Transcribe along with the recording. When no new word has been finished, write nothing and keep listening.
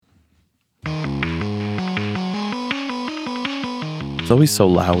It's always so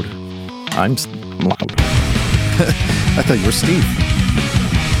loud. I'm loud. I thought you were Steve.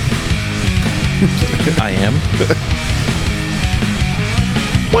 I am.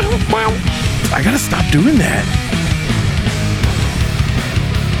 I gotta stop doing that.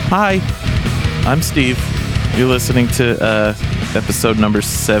 Hi, I'm Steve. You're listening to episode number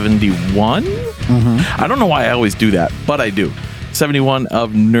 71. I don't know why I always do that, but I do. 71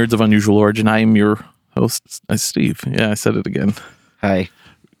 of Nerds of Unusual Origin. I am your host, Steve. Yeah, I said it again. Hi,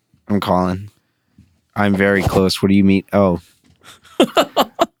 I'm Colin. I'm very close. What do you mean? Oh,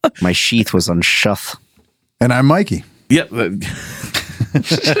 my sheath was unshoth. And I'm Mikey. Yep.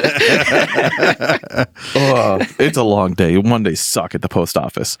 It's a long day. Mondays suck at the post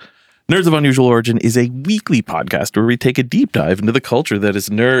office. Nerds of Unusual Origin is a weekly podcast where we take a deep dive into the culture that is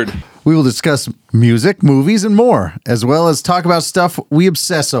nerd. We will discuss music, movies, and more, as well as talk about stuff we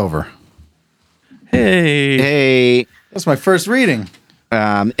obsess over. Hey. That's my first reading.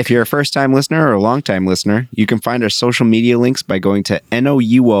 If you're a first-time listener or a long-time listener, you can find our social media links by going to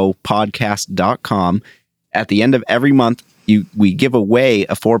nouopodcast.com. At the end of every month, we give away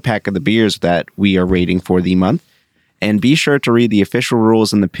a 4-pack of the beers that we are rating for the month. And be sure to read the official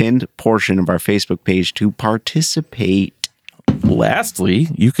rules in the pinned portion of our Facebook page to participate. Lastly,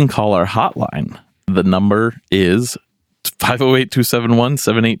 you can call our hotline. The number is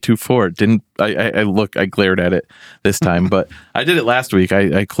 508-271-7824. I glared at it this time, but I did it last week.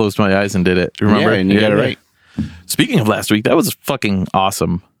 I closed my eyes and did it. Remember? Yeah, and you got it right. Speaking of last week, that was fucking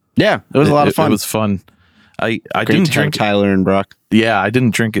awesome. Yeah, it was a lot of fun. It was fun. I Great didn't to have drink Tyler and Brock. Yeah, I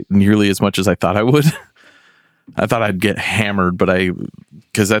didn't drink it nearly as much as I thought I would. I thought I'd get hammered, but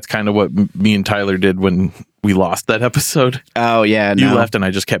because that's kind of what me and Tyler did when we lost that episode. Oh yeah, you left and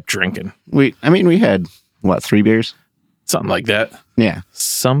I just kept drinking. We had what, 3 beers? Something like that. Yeah,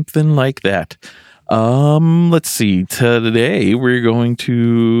 something like that. Let's see. Today we're going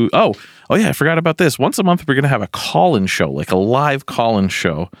to. Oh yeah, I forgot about this. Once a month we're going to have a call-in show, like a live call-in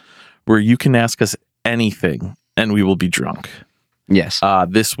show, where you can ask us anything, and we will be drunk. Yes.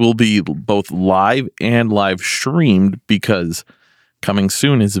 This will be both live and live streamed because coming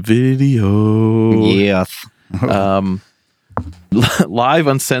soon is video. Yes. Live,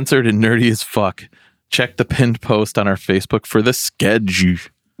 uncensored, and nerdy as fuck. Check the pinned post on our Facebook for the schedule.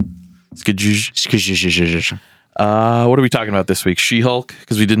 What are we talking about this week? She-Hulk,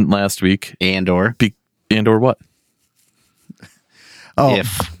 because we didn't last week. And/or what? Oh.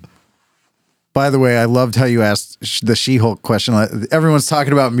 If. By the way, I loved how you asked the She-Hulk question. Everyone's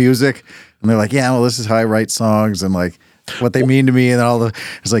talking about music, and they're like, "Yeah, well, this is how I write songs, and like what they mean to me." And then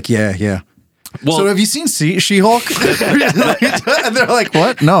it's like, "Yeah." Well, so have you seen She-Hulk? And they're like,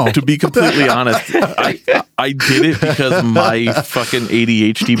 "What? No." To be completely honest, I did it because my fucking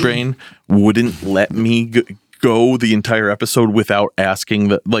ADHD brain wouldn't let me go the entire episode without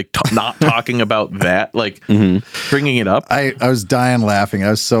asking not talking about that, bringing it up. I was dying laughing. I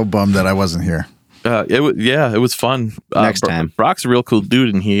was so bummed that I wasn't here. It was fun. Next time. Brock's a real cool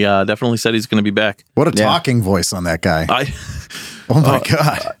dude, and he definitely said he's going to be back. What a talking voice on that guy. Oh my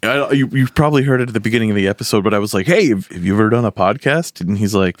God. You've probably heard it at the beginning of the episode, but I was like, "Hey, have you ever done a podcast?" And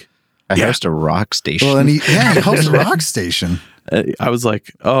he's like, I host a rock station. Well, and he hosts a rock station. I was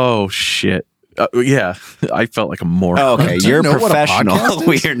like, "Oh shit." Yeah, I felt like a moron. Oh, okay, you're a professional.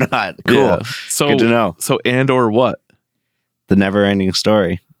 We're not. Cool. Yeah. So good to know. So and/or what? The Never-Ending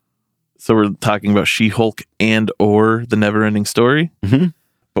Story. So we're talking about She-Hulk and/or the Never-Ending Story. Mm-hmm.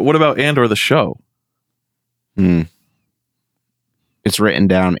 But what about and/or the show? It's written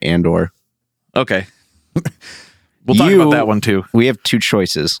down and/or. Okay. We'll talk about that one too. We have 2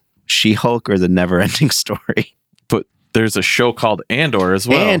 choices: She-Hulk or the Never-Ending Story. But there's a show called and/or as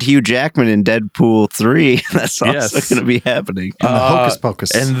well. And Hugh Jackman in Deadpool 3. That's also going to be happening. And the Hocus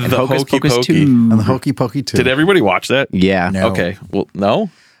Pocus. And the Hocus Hokey Pocus Pokey. 2. And the Hokey Pokey 2. Did everybody watch that? Yeah. No. Okay. Well, no?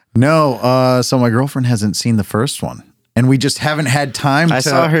 No. So my girlfriend hasn't seen the first one. And we just haven't had time I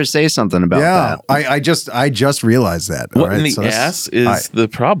saw her say something about that. I just realized that. What in the ass is the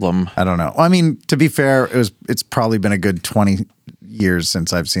problem? I don't know. I mean, to be fair, it's probably been a good 20 years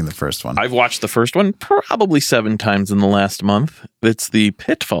since I've seen the first one. I've watched the first one probably 7 times in the last month. It's the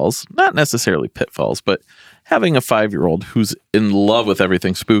pitfalls, not necessarily pitfalls, but having a 5-year-old who's in love with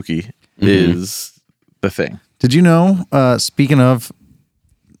everything spooky is the thing. Did you know, speaking of,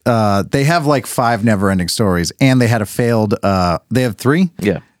 they have like 5 never-ending stories, and they had a failed, they have 3?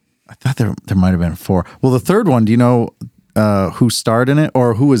 Yeah. I thought there might have been 4. Well, the third one, do you know who starred in it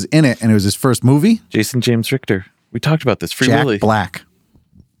or who was in it, and it was his first movie? Jason James Richter. We talked about this. Free Jack Willy. Black.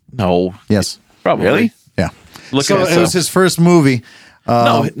 No. Yes. Probably. Really? Yeah. Look So at it was his first movie.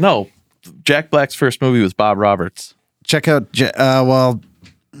 No. Jack Black's first movie was Bob Roberts. check out.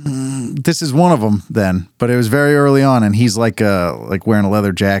 This is one of them then, but it was very early on, and he's like wearing a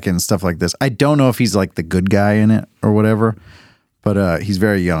leather jacket and stuff like this. I don't know if he's like the good guy in it or whatever, but he's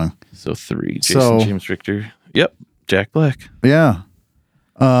very young. So 3, Jason James Richter. Yep, Jack Black. Yeah.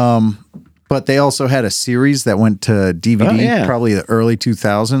 But they also had a series that went to DVD, probably the early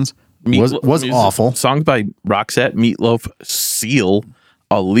 2000s. Was awful. Songs by Roxette, Meatloaf, Seal,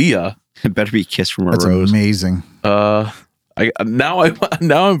 Aaliyah. It better be Kiss from a That's Rose. amazing. Now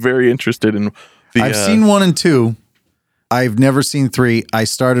I'm very interested in the. I've seen 1 and 2. I've never seen 3. I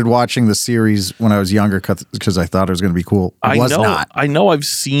started watching the series when I was younger because I thought it was going to be cool. I know I've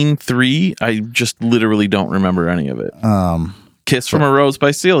seen 3. I just literally don't remember any of it. Kiss from a Rose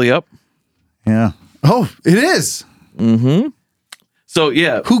by Seal. Yep. Yeah. Oh, it is. Mm-hmm. So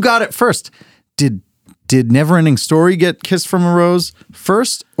yeah, who got it first? Did Neverending Story get Kiss from a Rose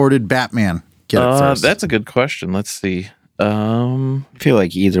first, or did Batman get it first? That's a good question. Let's see. I feel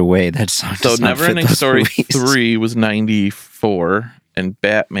like either way, that song. So Neverending Story 3 was 94, and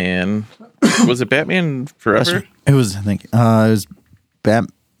Batman was it Batman Forever? It was. I think it was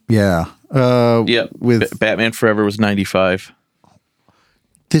Yeah. Yeah. With Batman Forever was 95.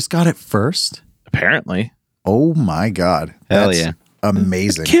 This got it first? Apparently. Oh my God. Hell yeah.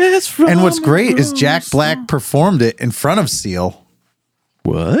 Amazing. Kiss and what's great is Jack Black performed it in front of Seal.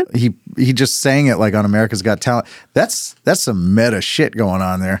 What? He just sang it like on America's Got Talent. That's some meta shit going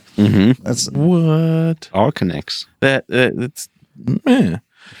on there. Mm-hmm. That's what? All connects. That's yeah.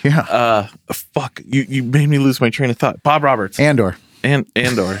 Yeah. Fuck. You made me lose my train of thought. Bob Roberts. Andor.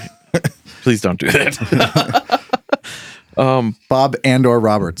 Andor. Please don't do that. Bob Andor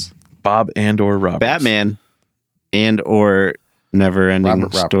Roberts. Bob Andor Roberts. Batman and/or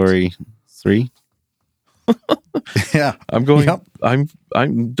Neverending Story 3. Yeah. I'm going. Yep.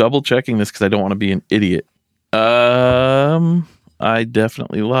 I'm double checking this because I don't want to be an idiot. I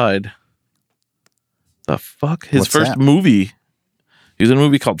definitely lied. The fuck? His What's first that? movie. He was in a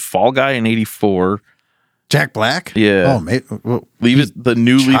movie called Fall Guy in '84. Jack Black? Yeah. Oh, mate. Well, Leave It to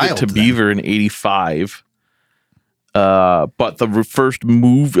then. Beaver in '85. But the first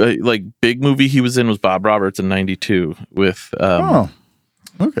move, big movie he was in was Bob Roberts in '92 with okay.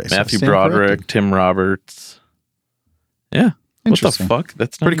 Matthew so Broderick, corrected. Tim Roberts. Yeah. What the Interesting. fuck?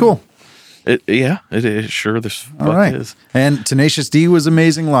 That's Pretty cool. It is. Sure, this All fuck right. is. And Tenacious D was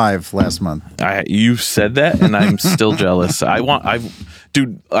amazing live last month. You said that, and I'm still jealous. I It's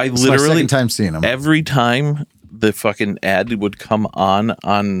my literally second time seeing him. every time the fucking ad would come on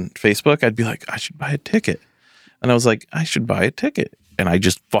Facebook, I'd be like, I should buy a ticket, and I was like, I should buy a ticket, and I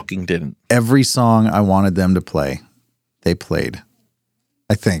just fucking didn't. Every song I wanted them to play, they played.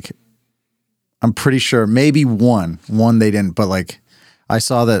 I think. I'm pretty sure. Maybe one they didn't, but like I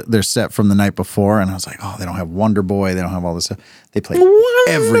saw that they're set from the night before, and I was like, oh, they don't have Wonder Boy, they don't have all this stuff. They played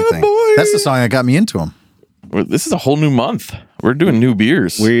everything. Boy. That's the song that got me into them. This is a whole new month. We're doing new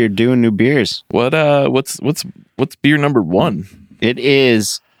beers. We're doing new beers. What's beer number 1? It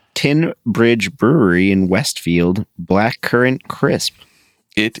is Tin Bridge Brewery in Westfield, Blackcurrant Crisp.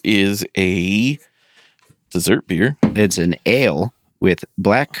 It is a dessert beer. It's an ale with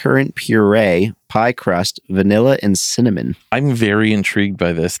blackcurrant puree, pie crust, vanilla, and cinnamon. I'm very intrigued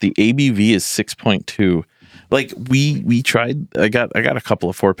by this. The ABV is 6.2. Like we tried. I got a couple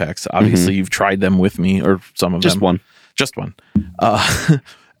of 4-packs. Obviously, you've tried them with me, or some of them. Just one.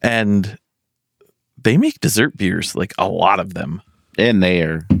 And they make dessert beers, like a lot of them, And they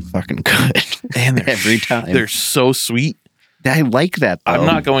are fucking good. and they're every time. they're so sweet. I like that, though. I'm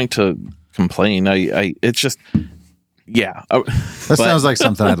not going to complain. It's just, yeah. That sounds like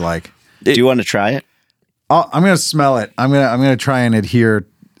something I'd like. Do you want to try it? I'm gonna smell it. I'm gonna try and adhere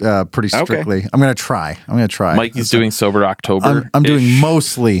pretty strictly. Okay. I'm gonna try. Mikey's doing sober October. I'm doing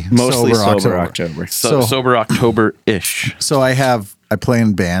mostly sober October. So sober October-ish. So I play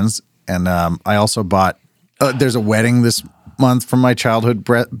in bands, and I also bought. There's a wedding this month from my childhood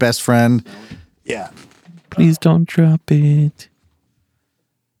best friend. Yeah. Please don't drop it.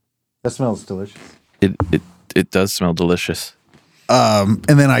 That smells delicious. It does smell delicious. And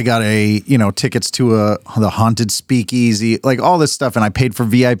then I got tickets to the haunted speakeasy, like all this stuff, and I paid for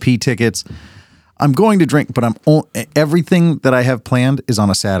VIP tickets. I'm going to drink, but everything that I have planned is on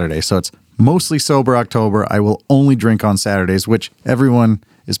a Saturday, so it's mostly sober October. I will only drink on Saturdays, which everyone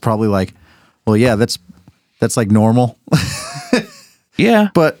is probably like, well, yeah, that's like normal. Yeah,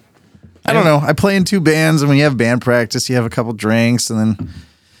 but I don't know. I play in 2 bands, and when you have band practice, you have a couple drinks, and then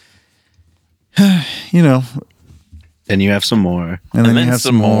Then you have some more. And then you have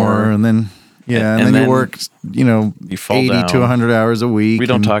some more. And then, and then you work, you fall 80 down. to 100 hours a week. We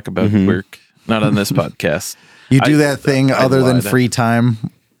don't talk about work. Not on this podcast. You do that thing other than free time.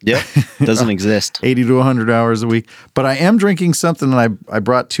 Yep. Doesn't exist. 80 to 100 hours a week. But I am drinking something, and I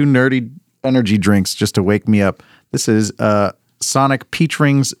brought 2 nerdy energy drinks just to wake me up. This is Sonic Peach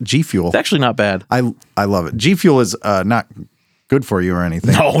Rings G Fuel. It's actually not bad. I love it. G Fuel is not good for you or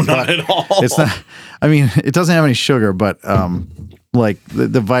anything. No, not at all. It's not. I mean, it doesn't have any sugar, but like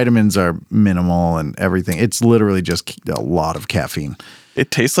the vitamins are minimal and everything. It's literally just a lot of caffeine.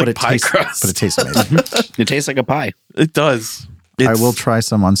 It tastes like pie crust. But it tastes amazing. It tastes like a pie. It does. I will try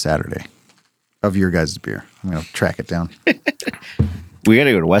some on Saturday of your guys' beer. I'm going to track it down. We got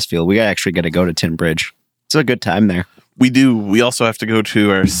to go to Westfield. We actually got to go to Tin Bridge. It's a good time there. We do. We also have to go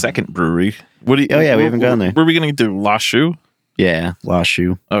to our second brewery. What do you? Oh yeah, we haven't gone there. Where are we going to do? Lost Shoe? Yeah, Lost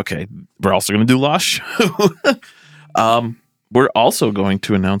Shoe. Okay, we're also going to do Lost Shoe. We're also going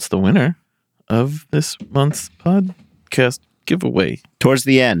to announce the winner of this month's podcast giveaway Towards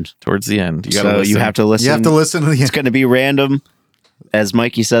the end. towards the end. You You have to listen. You have to listen to the It's going to be random. As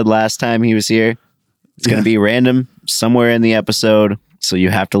Mikey said last time he was here, it's going to be random somewhere in the episode. So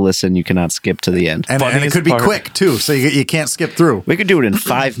you have to listen. You cannot skip to the end. and it Funniest could be part- quick, too, so you can't skip through. We could do it in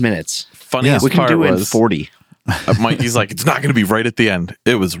 5 minutes. Funniest We can part do it in was 40. Mikey's like, it's not going to be right at the end.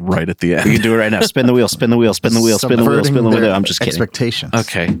 It was right at the We end. can do it right now. Spin the wheel, spin the wheel, spin the wheel, spin the wheel, spin the Subverting wheel. their I'm just kidding. Expectations.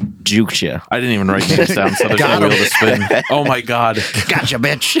 Okay, Juked you. I didn't even write names down, so there's no wheel to spin. Oh my god. Gotcha,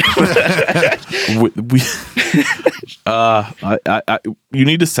 bitch. You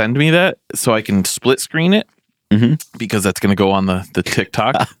need to send me that so I can split screen it because that's going to go on the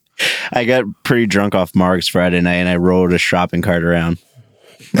TikTok. I got pretty drunk off Marg's Friday night and I rode a shopping cart around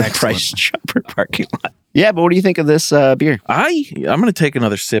the Price Chopper parking lot. Yeah, but what do you think of this beer? I'm going to take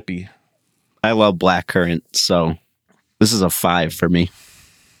another sippy. I love blackcurrant, so this is a 5 for me.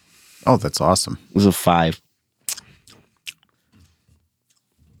 Oh, that's awesome. This is a 5.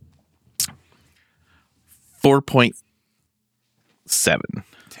 4.7.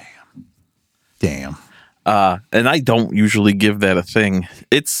 Damn. And I don't usually give that a thing.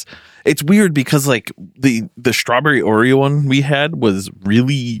 It's weird because like the strawberry Oreo one we had was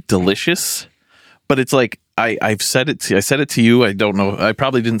really delicious, but it's like I said it to you. I don't know. I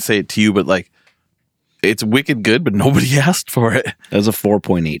probably didn't say it to you, but like it's wicked good, but nobody asked for it. That was a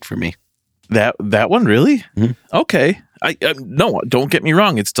 4.8 for me. That one really? Okay. I no, don't get me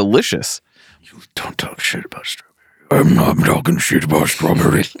wrong. It's delicious. You don't talk shit about strawberry. I'm not talking shit about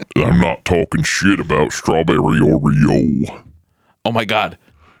strawberry. I'm not talking shit about strawberry Oreo. Oh my god.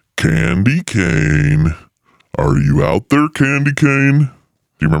 Candy Cane. Are you out there, Candy Cane? Do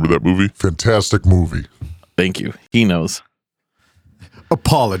you remember that movie? Fantastic movie. Thank you. He knows.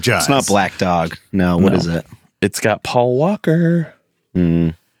 Apologize. It's not Black Dog. No, what is it? It's got Paul Walker.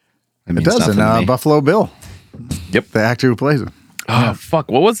 It does in Buffalo Bill. Yep. The actor who plays him. Oh,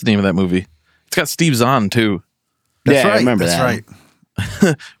 fuck. What was the name of that movie? It's got Steve Zahn, too. That's Yeah, I right. remember That's that.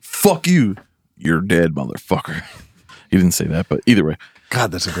 right. Fuck you. You're dead, motherfucker. He didn't say that, but either way.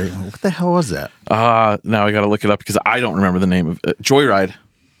 God, that's a great one. What the hell was that? Now I got to look it up because I don't remember the name of it. Joyride.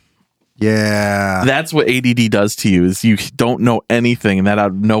 Yeah. That's what ADD does to you is you don't know anything, and that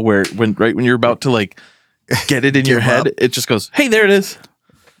out of nowhere, when you're about to like get it in your head, up. it just goes, hey, there it is.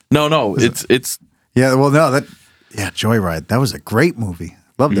 No, it's Yeah, well, no, Joyride. That was a great movie.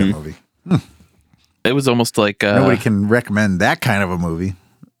 Love that movie. it was almost like Nobody can recommend that kind of a movie.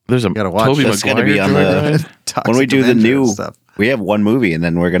 there's a gotta watch Toby it. That's going to be Maguire on the Joyride. Toxic when we do the Avenger new and stuff. we have one movie and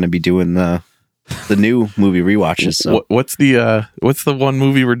then we're going to be doing the new movie rewatches. So What's the one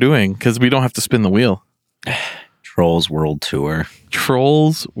movie we're doing? Because we don't have to spin the wheel. Trolls World Tour.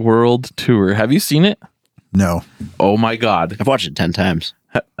 Trolls World Tour. Have you seen it? No. Oh my god! I've watched it 10 times.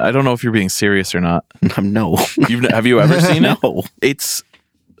 I don't know if you're being serious or not. No. Have you ever seen it? No. It's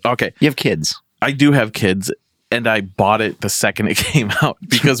okay. You have kids. I do have kids, and I bought it the second it came out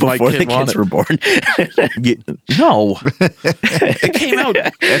because my Before kid the kids wanted. were born. No, it came out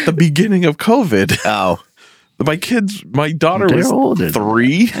at the beginning of COVID. Oh. My daughter They're was older.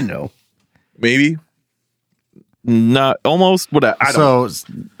 3, I know. maybe. Not almost. What I don't. So,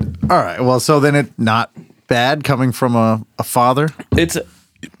 all right. Well, so then it's not bad coming from a father. It's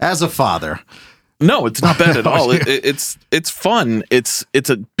As a father, no, it's not bad at all. It's fun. It's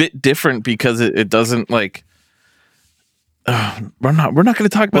a bit different because it doesn't like. We're not going to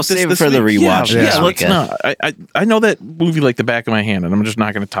talk about We'll this. save it this for the week. rewatch Yeah, this let's weekend. not. I know that movie like the back of my hand, and I'm just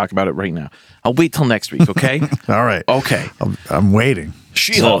not going to talk about it right now. I'll wait till next week. Okay. all right. Okay. I'm waiting.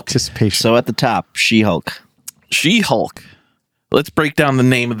 She-Hulk. Anticipation. So at the top, She-Hulk. She-Hulk. Let's break down the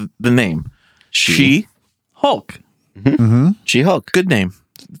name of the name. She-Hulk. She-Hulk. Good name.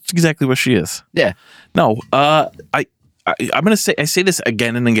 It's exactly what she is. Yeah. No, I'm gonna say this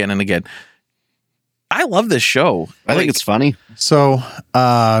again and again and again. I love this show. I think it's funny. So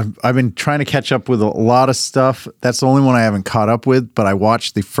I've been trying to catch up with a lot of stuff. That's the only one I haven't caught up with, but I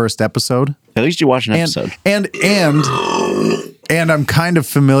watched the first episode. At least you watch an episode. And I'm kind of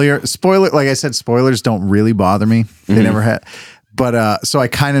familiar. Like I said, spoilers don't really bother me. They never had. But so I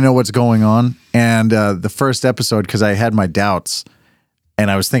kind of know what's going on. And the first episode, because I had my doubts, and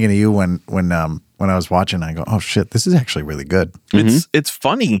I was thinking of you when I was watching. I go, oh shit, this is actually really good. It's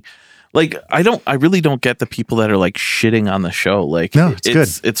funny. Like I really don't get the people that are like shitting on the show. Like, no, it's good.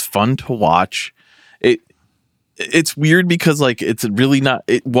 It's fun to watch. It's weird because like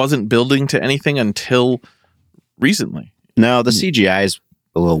it wasn't building to anything until recently. No, the CGI is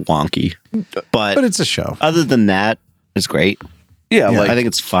a little wonky, but it's a show. Other than that, it's great. Yeah, like I think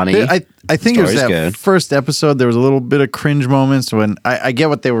it's funny. I think it was that good. first episode. There was a little bit of cringe moments when I get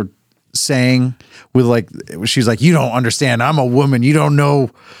what they were saying with like, she's like, you don't understand. I'm a woman. You don't know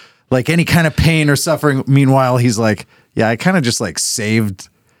like any kind of pain or suffering. Meanwhile, he's like, yeah, I kind of just like saved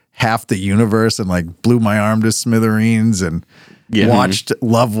half the universe and like blew my arm to smithereens and watched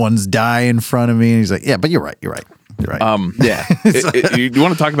loved ones die in front of me. And he's like, yeah, but you're right. You're right. Yeah. You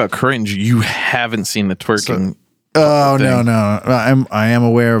want to talk about cringe? You haven't seen the twerking. Oh no. I am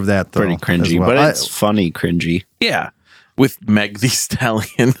aware of that though. Pretty cringy, well. but it's funny cringy. Yeah. With Meg the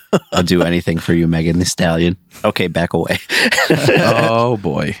Stallion. I'll do anything for you, Megan the Stallion. Okay, back away. Oh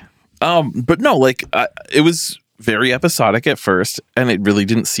boy. But no, like it was very episodic at first, and it really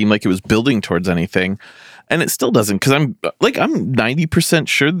didn't seem like it was building towards anything, and it still doesn't. Because I'm 90%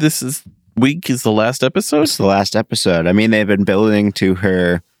 sure this week is the last episode. It's the last episode. I mean, they've been building to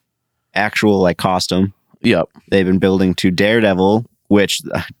her actual like costume. Yep. They've been building to Daredevil, which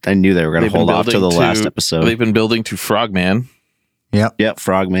I knew they were going to hold off to the last episode. They've been building to Frogman. Yep,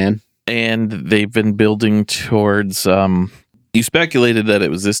 Frogman. And they've been building towards you speculated that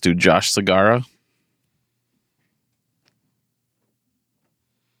it was this dude, Josh Segarra.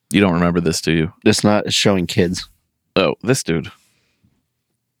 You don't remember this, do you? It's not showing kids. Oh, this dude.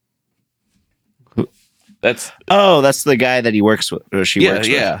 That's the guy that he works with, or she works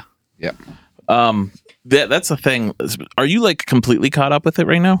with. Yeah. Yeah. That's the thing. Are you like completely caught up with it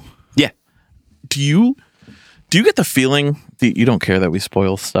right now? Yeah. Do you get the feeling that you don't care that we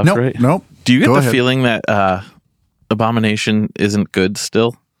spoil stuff, right? Nope. Do you get Go the ahead. feeling that Abomination isn't good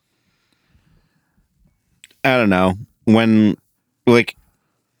still? I don't know. When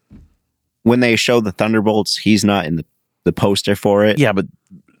they show the Thunderbolts, he's not in the poster for it. Yeah, but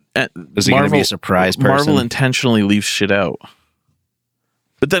is he going to be a surprise person? Marvel intentionally leaves shit out.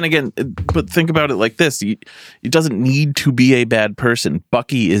 But then again, think about it like this. He doesn't need to be a bad person.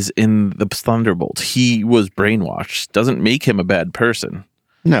 Bucky is in the Thunderbolts. He was brainwashed. Doesn't make him a bad person.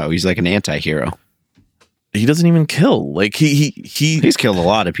 No, he's like an anti-hero. He doesn't even kill. Like he's killed a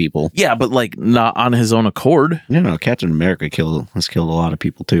lot of people. Yeah, but like not on his own accord. No, Captain America has killed a lot of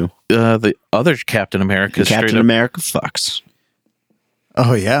people too. The other Captain America, Captain America fucks.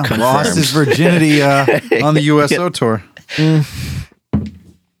 Oh yeah, lost his virginity on the USO tour.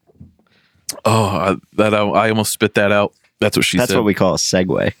 Oh, that I almost spit that out. That's what she said. That's what we call a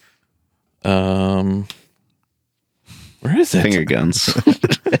segue. Where is it? Finger guns.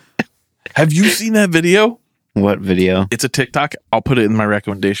 Have you seen that video? What video? It's a TikTok. I'll put it in my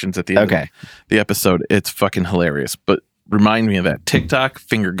recommendations at the end of the episode. It's fucking hilarious. But remind me of that. TikTok,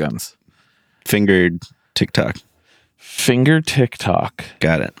 finger guns. Fingered TikTok. Finger TikTok.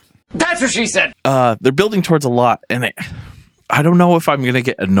 Got it. That's what she said. They're building towards a lot. And I don't know if I'm going to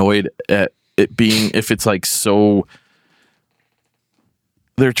get annoyed at it being, if it's like so...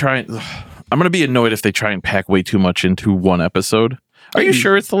 I'm going to be annoyed if they try and pack way too much into one episode. Are you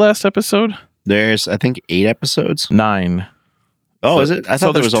sure it's the last episode? There's, I think, 8 episodes. 9. Oh, is it? I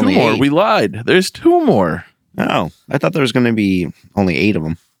thought there was only 2 more. 8. We lied. There's 2 more. Oh, I thought there was going to be only 8 of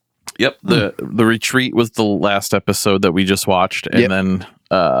them. Yep. The Retreat was the last episode that we just watched. And then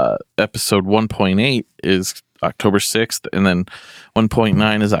episode 1.8 is October 6th. And then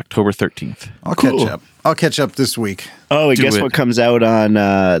 1.9 is October 13th. I'll catch up this week. Oh, guess what comes out on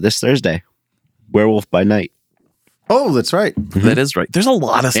this Thursday? Werewolf by Night. Oh, that's right. Mm-hmm. That is right. There's a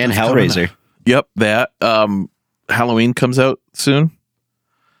lot of stuff. And Hellraiser. Yep. That. Halloween comes out soon.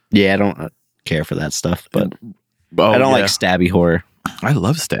 Yeah, I don't care for that stuff, but I don't like stabby horror. I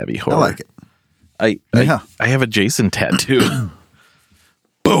love stabby horror. I like it. I have a Jason tattoo.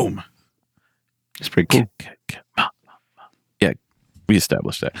 Boom. It's pretty cool. Yeah, we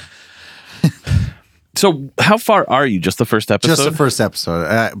established that. So how far are you? Just the first episode? Just the first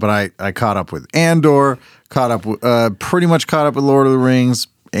episode. But I caught up with Andor, pretty much caught up with Lord of the Rings,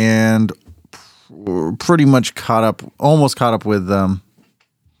 and almost caught up with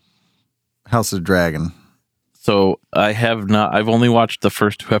House of the Dragon. So I have not. I've only watched the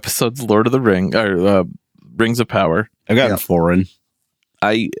first 2 episodes, Lord of the Ring or Rings of Power. I've gotten 4 in.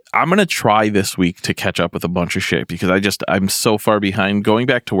 I'm gonna try this week to catch up with a bunch of shit because I'm so far behind. Going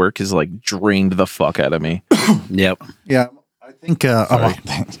back to work is like drained the fuck out of me. Yep. Yeah, I think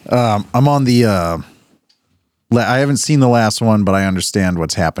I'm on the. I haven't seen the last one, but I understand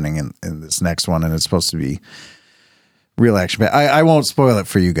what's happening in this next one, and it's supposed to be real action. I won't spoil it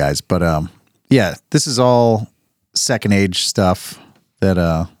for you guys, but yeah, this is all Second Age stuff.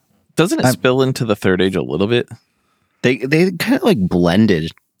 That doesn't it spill into the Third Age a little bit? They kind of like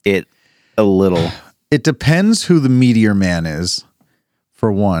blended it a little. It depends who the Meteor Man is,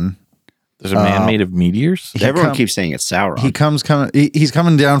 for one. There's a man made of meteors? Everyone keeps saying it's Sauron. He's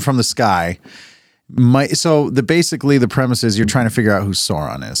coming down from the sky. Basically the premise is you're trying to figure out who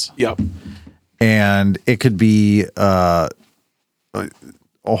Sauron is. Yep. And it could be a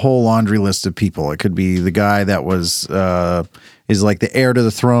whole laundry list of people. It could be the guy that is like the heir to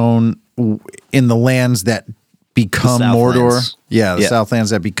the throne in the lands that become Mordor. Yeah, the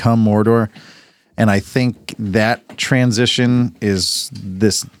Southlands that become Mordor. And I think that transition is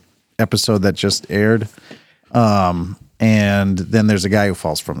this episode that just aired. And then there's a guy who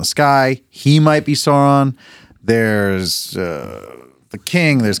falls from the sky. He might be Sauron. There's the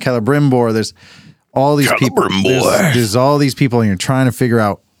king. There's Celebrimbor. There's all these people. There's all these people, and you're trying to figure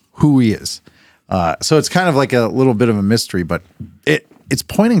out who he is. So it's kind of like a little bit of a mystery, but it's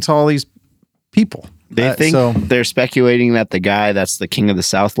pointing to all these people. They think they're speculating that the guy that's the king of the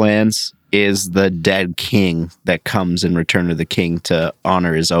Southlands is the dead king that comes in Return of the King to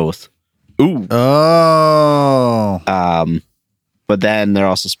honor his oath. Ooh. Oh. But then they're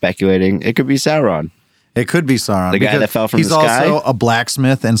also speculating it could be Sauron. It could be Sauron. The guy that fell from the sky. He's also a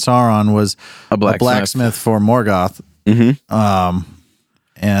blacksmith, and Sauron was a blacksmith for Morgoth. Mm-hmm.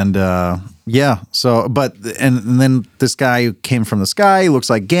 And then this guy who came from the sky looks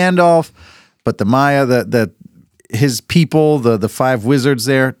like Gandalf, but the Maya, his people, the 5 wizards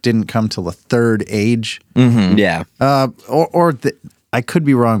there, didn't come till the Third Age. Mm-hmm. Yeah. I could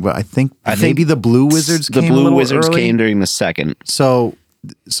be wrong, but I think maybe the Blue Wizards came a little early. The Blue Wizards came during the second. So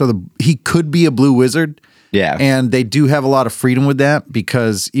he could be a Blue Wizard. Yeah. And they do have a lot of freedom with that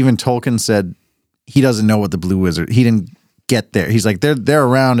because even Tolkien said he doesn't know what the Blue Wizard, he didn't get there. He's like, they're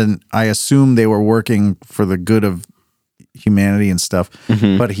around, and I assume they were working for the good of humanity and stuff.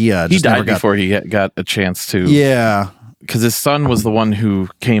 Mm-hmm. But he died before he got a chance to. Yeah. Because his son was the one who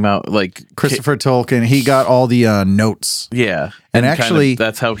came out, like Christopher Tolkien. He got all the notes. Yeah, and actually,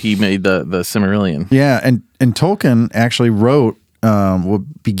 that's how he made the Silmarillion. Yeah, and Tolkien actually wrote,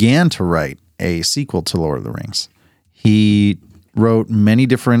 began to write a sequel to Lord of the Rings. He wrote many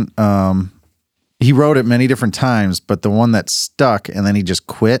different. He wrote it many different times, but the one that stuck, and then he just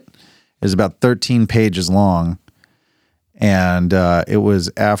quit, is about 13 pages long, and it was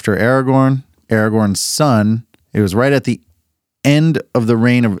after Aragorn's son. It was right at the end of the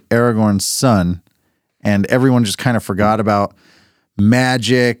reign of Aragorn's son, and everyone just kind of forgot about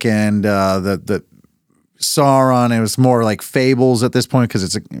magic and the Sauron. It was more like fables at this point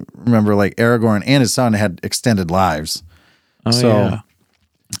because remember, like Aragorn and his son had extended lives. Oh, so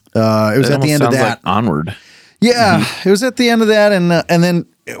yeah. It was at the end of that. Like Onward. Yeah, It was at the end of that, and then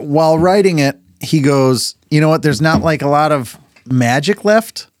while writing it, he goes, "You know what? There's not like a lot of magic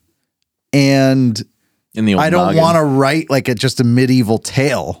left, and." I don't want to write like just a medieval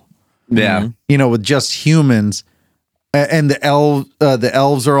tale. Yeah. With just humans, and the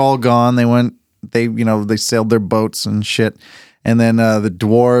elves are all gone. They sailed their boats and shit. And then the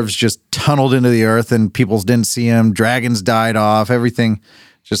dwarves just tunneled into the earth and people didn't see them. Dragons died off. Everything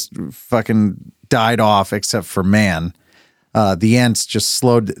just fucking died off except for man. The Ents just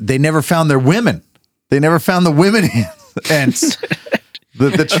slowed. They never found their women. They never found the women Ents.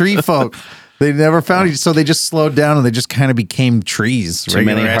 the tree folk. They never found it, so they just slowed down and they just kind of became trees. Too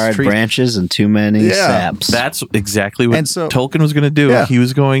many hard branches and too many saps. That's exactly what Tolkien was going to do. Yeah. He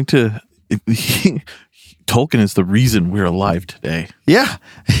was going to. Tolkien is the reason we're alive today. Yeah,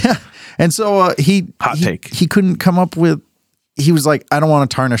 yeah. And so he couldn't come up with. He was like, I don't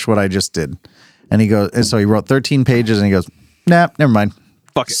want to tarnish what I just did, and he goes. And so he wrote 13 pages, and he goes, nah, never mind.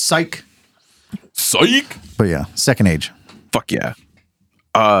 Fuck it. Psych. But yeah, Second Age. Fuck yeah.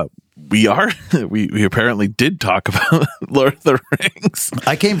 We apparently did talk about Lord of the Rings.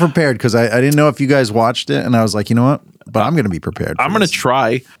 I came prepared because I didn't know if you guys watched it, and I was like, you know what? But I'm going to be prepared. I'm going to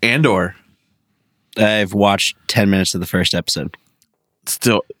try. Andor. I've watched 10 minutes of the first episode.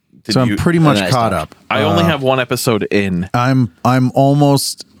 Still, I'm pretty much caught up. I only have one episode in. I'm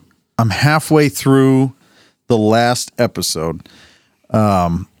halfway through the last episode.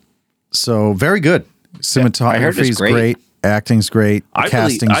 So very good. Cinematography it's is great. great. Acting's great.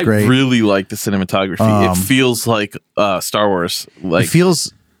 Casting's great. I really like the cinematography. It feels like Star Wars. Like It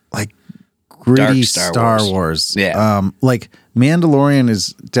feels like gritty Dark Star Wars. Yeah. Like Mandalorian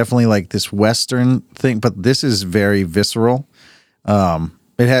is definitely like this Western thing, but this is very visceral.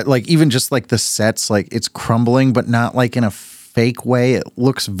 It had like even just like the sets, like it's crumbling, but not like in a fake way. It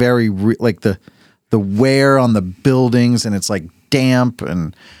looks very like the wear on the buildings, and it's like damp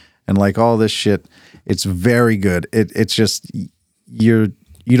and like all this shit. It's very good. It's just you're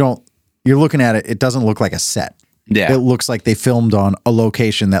looking at it. It doesn't look like a set. Yeah. It looks like they filmed on a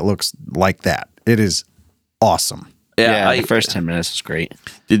location that looks like that. It is awesome. Yeah, the first 10 minutes was great.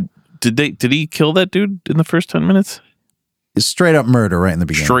 Did he kill that dude in the first 10 minutes? It's straight up murder right in the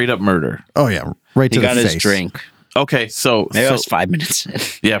beginning. Straight up murder. Oh yeah, right He to the got face. his drink. Okay, so Maybe it was 5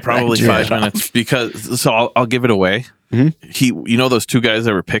 minutes. yeah, probably Yeah. 5 minutes because I'll give it away. He, those two guys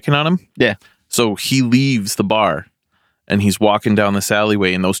that were picking on him. Yeah. So he leaves the bar, and he's walking down this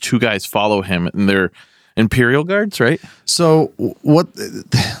alleyway, and those two guys follow him, and they're Imperial guards, right? So what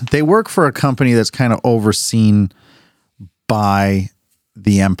they work for a company that's kind of overseen by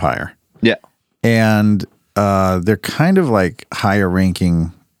the Empire, Yeah. and they're kind of like higher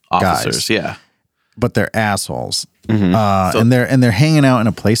ranking Officers, guys, yeah. but they're assholes, and they're hanging out in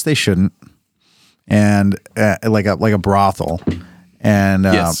a place they shouldn't, and like a brothel, and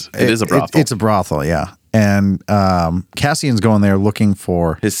Yes, it is a brothel. It's a brothel, yeah. And Cassian's going there looking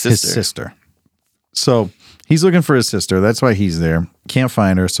for His sister. So he's looking for his sister. That's why he's there. Can't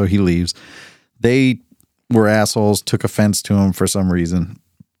find her, so he leaves. They were assholes, took offense to him for some reason,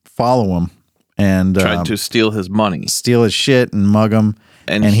 follow him, and Tried to steal his money. steal his shit and mug him.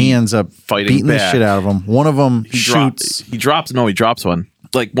 And And he he ends up fighting beating the back. shit out of him. One of them shoots. He drops one.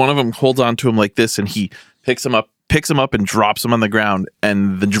 Like one of them holds onto him like this, and he picks him up and drops him on the ground,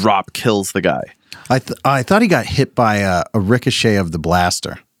 and the drop kills the guy. I thought he got hit by a ricochet of the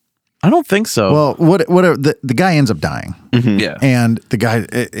blaster. I don't think so. Well, whatever. The guy ends up dying. Yeah. And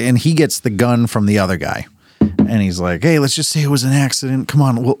he gets the gun from the other guy, and he's like, "Hey, let's just say it was an accident. Come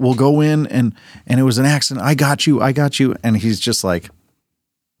on, we'll go in and it was an accident. I got you. And he's just like,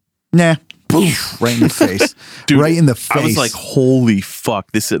 nah, poof, right in the face, Dude, right in the face. I was like, holy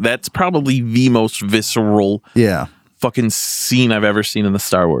fuck! That's probably the most visceral yeah. fucking scene I've ever seen in the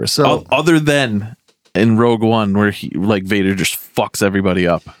Star Wars. So- other than in Rogue One, where Vader just fucks everybody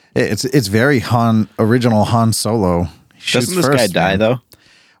up. It's very original Han Solo. He shoots Doesn't this first, guy die, man. though?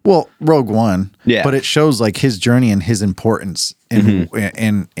 Well, Rogue One, Yeah. but it shows like his journey and his importance in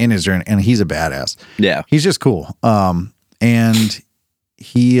his journey, and he's a badass. Yeah. He's just cool. And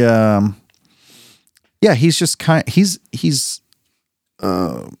he, he's just he's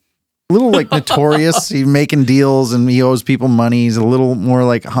a little like notorious. He's making deals and he owes people money. He's a little more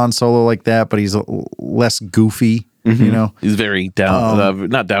like Han Solo like that, but he's less goofy. You know, He's very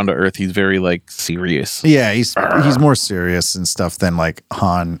not down to earth. He's very like serious. yeah, he's more serious and stuff than like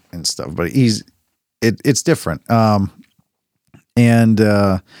Han and stuff, but it's different.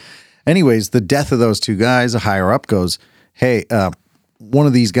 Anyways, the death of those two guys, a higher up goes, hey, one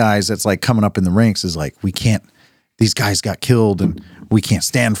of these guys that's like coming up in the ranks is like, these guys got killed and we can't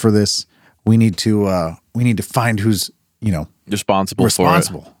stand for this. We need to find who's,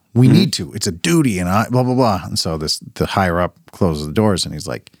 Responsible. We need to. It's a duty, and blah blah blah. And so the higher up closes the doors, and he's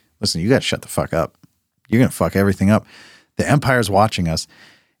like, "Listen, you got to shut the fuck up. You're gonna fuck everything up. The Empire's watching us.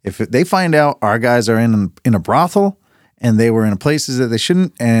 If they find out our guys are in a brothel and they were in places that they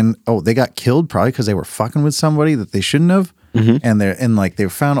shouldn't, and they got killed probably because they were fucking with somebody that they shouldn't have, and they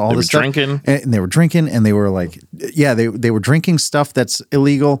found all this stuff, drinking. and they were drinking, and they were like, they were drinking stuff that's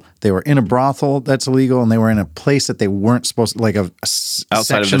illegal. They were in a brothel that's illegal, and they were in a place that they weren't supposed to, like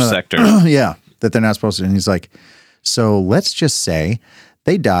Outside of their sector. yeah, that they're not supposed to. And he's like, so let's just say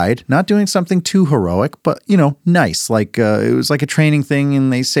they died, not doing something too heroic, but nice. Like it was like a training thing,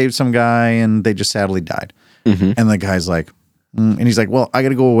 and they saved some guy, and they just sadly died. And the guy's like, and he's like, well, I got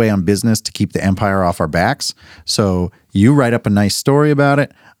to go away on business to keep the Empire off our backs. So you write up a nice story about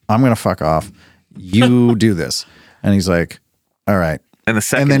it. I'm going to fuck off. You do this. And he's like, all right. And the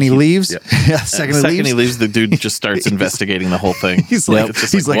second, And then he leaves. Yeah. Yeah, the second he leaves, the dude just starts investigating the whole thing. He's like,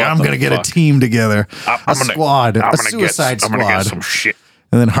 It's just what I'm going to get a team together, a squad, a suicide I'm gonna squad. get some shit.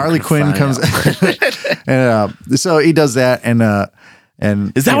 And then Harley Quinn comes, and so he does that, and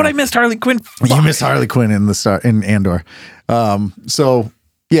Is that what I missed, Harley Quinn? you miss Harley Quinn in Andor. So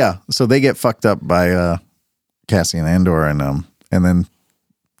they get fucked up by Cassian Andor, and then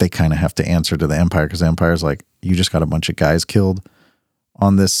they kind of have to answer to the Empire because the Empire's like, you just got a bunch of guys killed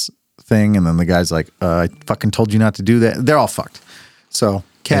on this thing, and then the guy's like, I fucking told you not to do that. They're all fucked. So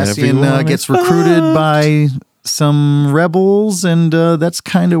Cassian Everyone gets is fucked. fucked. by some rebels, and that's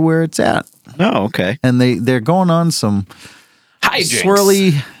kind of where it's at. Oh, okay. And they're going on some Hijinks.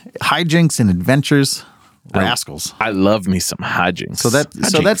 swirly hijinks and adventures. Rascals. I love me some hijinks. So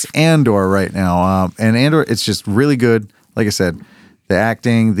that's Andor right now. And Andor, it's just really good. Like I said, the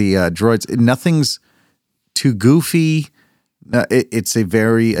acting, the droids, nothing's too goofy. It's a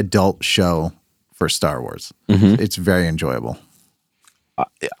very adult show for Star Wars. Mm-hmm. It's very enjoyable.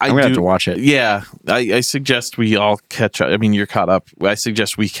 I'm gonna have to watch it. Yeah, I suggest we all catch up. I mean, you're caught up. I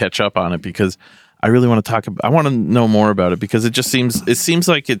suggest we catch up on it because I really want to talk about. I want to know more about it because it seems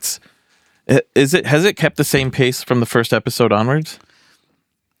like it's. Has it kept the same pace from the first episode onwards?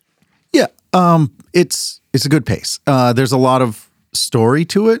 Yeah, it's a good pace. There's a lot of story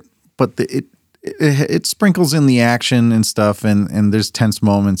to it, but it sprinkles in the action and stuff, and there's tense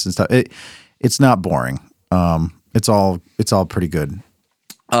moments and stuff. It's not boring. It's all pretty good.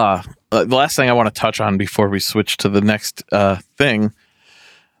 The last thing I want to touch on before we switch to the next thing,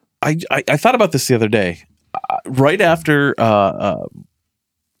 I thought about this the other day, right after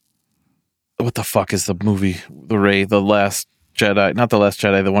what the fuck is the movie, The Last Jedi, not The Last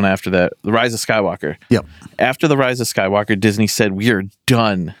Jedi, the one after that, The Rise of Skywalker. Yep. After The Rise of Skywalker, Disney said, we are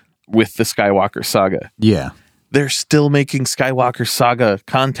done with the Skywalker saga. Yeah. They're still making Skywalker saga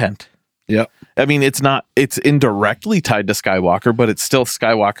content. Yep. I mean, it's indirectly tied to Skywalker, but it's still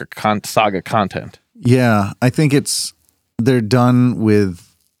Skywalker saga content. Yeah, I think they're done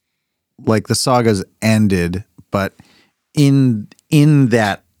with, like, the saga's ended, but in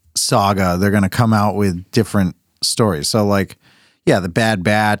that saga, they're going to come out with different stories. So, like, yeah, the Bad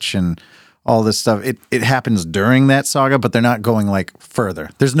Batch and all this stuff, it happens during that saga, but they're not going, like, further.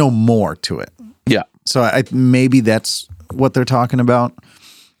 There's no more to it. Yeah. So maybe that's what they're talking about,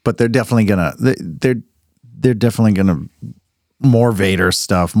 but they're definitely gonna more Vader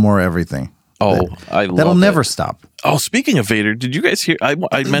stuff, more everything. Oh, I love that'll never it. stop. Oh, speaking of Vader, did you guys hear?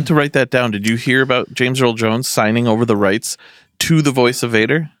 I meant to write that down. Did you hear about James Earl Jones signing over the rights to the voice of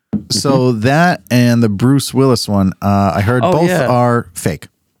Vader? So that and the Bruce Willis one, I heard both are fake.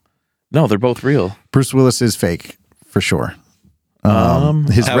 No, they're both real. Bruce Willis is fake for sure.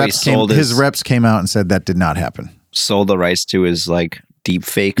 His reps came out and said that did not happen. Sold the rights to his like deep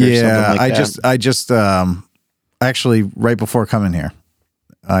fake or something like that. I just actually right before coming here,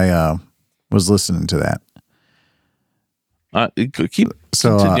 I was listening to that. Continue.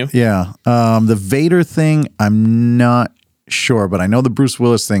 The Vader thing, I'm not sure, but I know the Bruce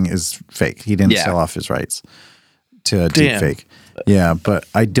Willis thing is fake. He didn't sell off his rights to deep fake. Yeah, but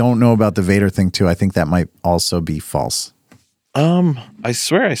I don't know about the Vader thing too. I think that might also be false. I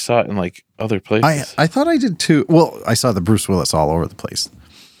swear I saw it in like other places. I thought I did too. Well, I saw the Bruce Willis all over the place.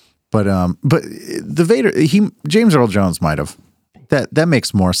 But the Vader, James Earl Jones might have. That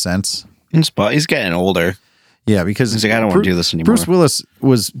makes more sense. He's getting older. Yeah, because he's like, I don't want to do this anymore. Bruce Willis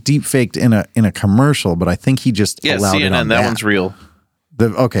was deep faked in a commercial, but I think he just allowed CNN, it on that one's real.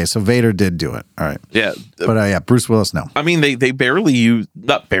 Okay, so Vader did do it. All right. Yeah. But Bruce Willis, no. I mean, they barely use,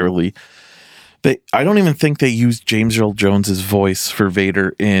 not barely, I don't even think they used James Earl Jones's voice for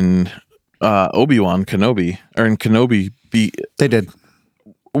Vader in Obi-Wan Kenobi, or in Kenobi. They did.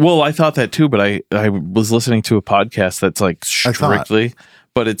 Well, I thought that too, but I was listening to a podcast that's like strictly,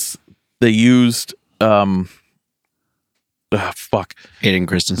 but they used, Hayden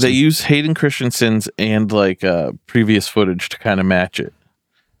Christensen. They used Hayden Christensen's and like previous footage to kind of match it.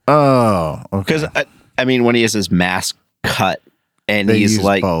 Oh, okay. Because I mean, when he has his mask cut and they he's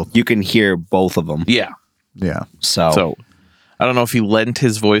like, both. You can hear both of them. Yeah. Yeah. So I don't know if he lent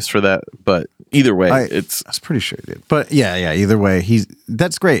his voice for that, but either way, I was pretty sure he did. But yeah. Either way,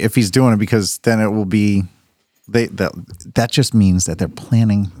 that's great if he's doing it, because then it will be that just means that they're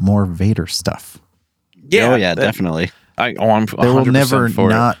planning more Vader stuff. Yeah. Oh yeah, definitely. I'm there will never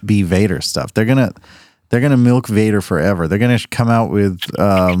not be Vader stuff. They're gonna milk Vader forever. They're gonna come out with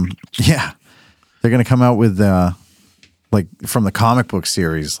they're gonna come out with like from the comic book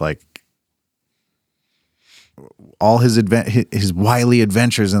series, like all his wily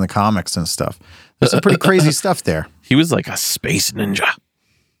adventures in the comics and stuff. There's some pretty crazy stuff there. He was like a space ninja.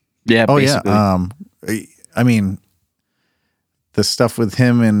 Yeah. Oh basically. yeah. I mean, the stuff with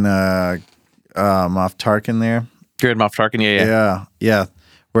him and Moff Tarkin there. Grand Moff Tarkin, yeah.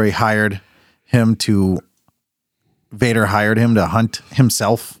 Where he hired him Vader hired him to hunt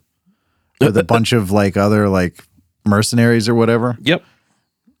himself with a bunch of like other like mercenaries or whatever. Yep.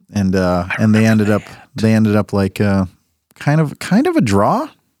 And they ended up like kind of a draw.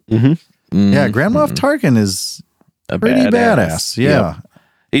 Mm-hmm. Yeah, Grand Moff Tarkin is pretty badass. Yeah. Yep.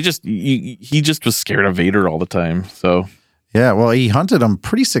 He just was scared of Vader all the time. So Yeah, well, he hunted them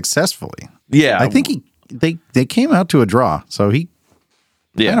pretty successfully. Yeah. I think they came out to a draw, so he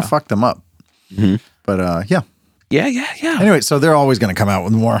kind of fucked them up. Mm-hmm. But yeah. Yeah. Anyway, so they're always going to come out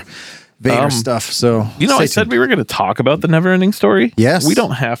with more Vader stuff. So I said we were going to talk about the Never-Ending Story. Yes, we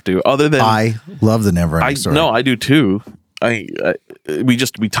don't have to. Other than I love the Never-Ending Story. No, I do too.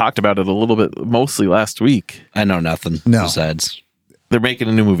 We talked about it a little bit, mostly last week. I know nothing besides they're making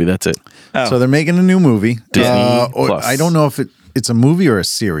a new movie. That's it. Oh. So they're making a new movie. Disney Plus. I don't know if it's a movie or a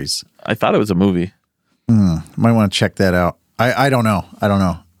series. I thought it was a movie. Might want to check that out. I don't know.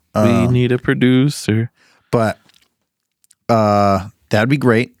 We need a producer. But that'd be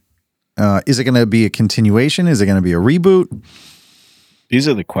great. Is it going to be a continuation? Is it going to be a reboot? These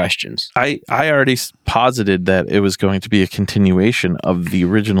are the questions. I already posited that it was going to be a continuation of the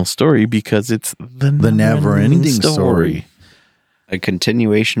original story because it's the Never-Ending Story. A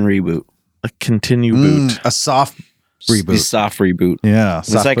continuation reboot. A continue boot. A soft The reboot. soft reboot. Yeah.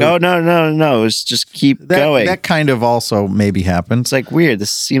 It's like, oh, no. It's just keep going. That kind of also maybe happens. It's like weird. This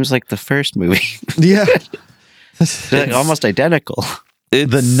seems like the first movie. Yeah. They're like almost identical.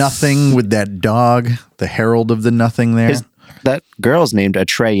 The Nothing with that dog, the Herald of the Nothing there. That girl's named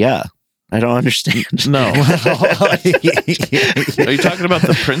Atreya. I don't understand. No. Are you talking about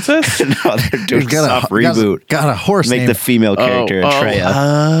the princess? No, they're doing a soft reboot. Got a horse Make named the female character Atreya.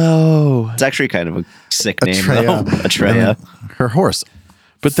 Oh. It's actually kind of a sick name, Atreya. though. Atreya. Her horse.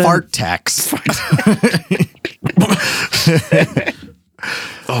 But then, Fart tax.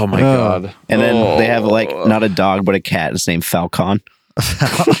 oh my God. And then they have not a dog, but a cat. It's named Falcon.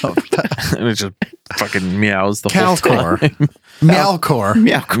 And it just fucking meows the whole Calcor. time. Meowcore.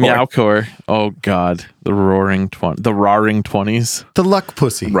 Meowcore. Oh God. The roaring 20s. The luck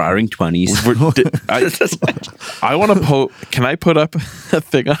pussy. Roaring 20s. I want to can I put up a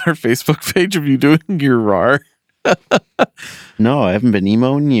thing on our Facebook page of you doing your RAR? No, I haven't been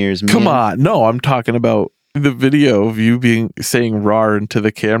emo in years, man. Come on. No, I'm talking about the video of you saying RAR into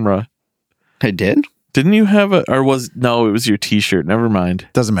the camera. I did? Didn't you have it was your t-shirt. Never mind.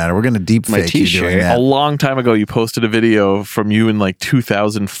 Doesn't matter. We're going to deep My fake you t-shirt. doing that. A long time ago, you posted a video from you in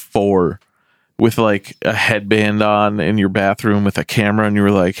 2004 with a headband on in your bathroom with a camera, and you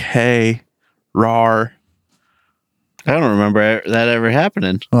were like, "Hey, RAR." I don't remember that ever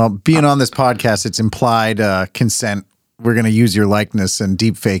happening. Well, being on this podcast, it's implied consent. We're going to use your likeness and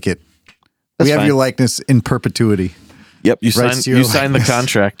deep fake it. That's we have fine. your likeness in perpetuity. Yep, you Rights to your signed the likeness.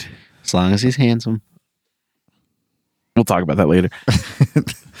 contract. As long as he's handsome. We'll talk about that later.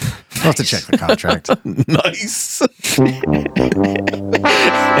 We'll have to check the contract. Nice.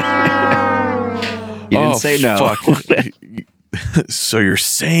 You didn't say no. Fuck. So you're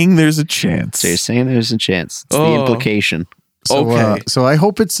saying there's a chance? So you're saying there's a chance. It's the implication. So, Okay. So I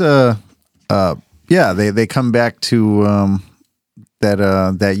hope it's they come back to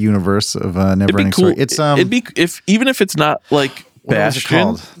that universe of It'd be Never-Ending cool. Story. It's it'd be even if it's not like what was it Bastion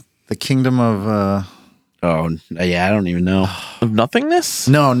called? The Kingdom of Oh, yeah, I don't even know. of nothingness.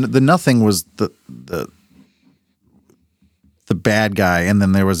 no, the Nothing was the bad guy, and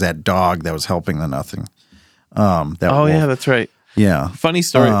then there was that dog that was helping the Nothing. That Oh wolf. yeah, that's right. Yeah. Funny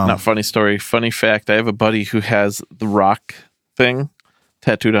story. Not funny story. Funny fact. I have a buddy who has the rock thing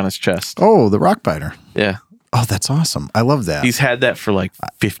tattooed on his chest. Oh, the rock biter. Yeah. Oh, that's awesome. I love that. He's had that for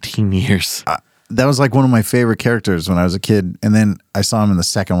 15 years. That was one of my favorite characters when I was a kid. And then I saw him in the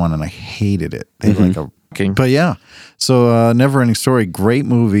second one and I hated it. They had but yeah. So Never-Ending Story, great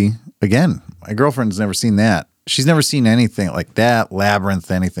movie. Again, my girlfriend's never seen that. She's never seen anything like that, Labyrinth,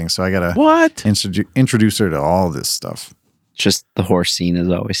 anything. So I got to introduce her to all this stuff. Just the horse scene is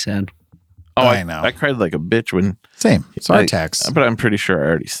always sad. Oh, I know. I cried like a bitch when. Same. It's our tax. But I'm pretty sure I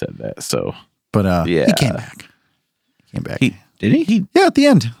already said that. So. But yeah. he came back. Did he? Yeah, at the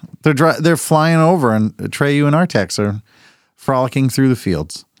end. They're flying over and Atreyu and Artax are frolicking through the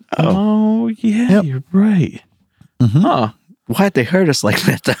fields. Oh yeah, Yep. you're right. Huh. Why'd they hurt us like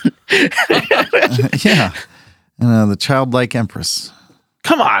that then? Yeah. And the childlike empress.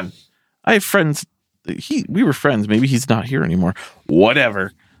 Come on. I have friends. We were friends. Maybe he's not here anymore.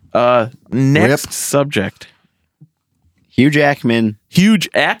 Whatever. Next subject. Hugh Jackman Hugh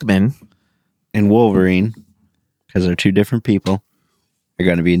Jackman. and Wolverine, because they're two different people, are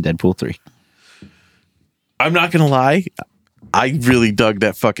going to be in Deadpool 3. I'm not gonna lie. I really dug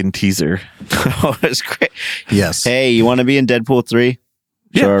that fucking teaser. Oh, it's great. Yes. Hey, you want to be in Deadpool 3?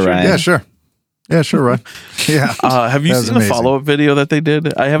 Yeah, Sure, sure. Ryan. Yeah, sure. Yeah, sure, Ryan. Yeah. Have you That was seen the amazing. follow-up video that they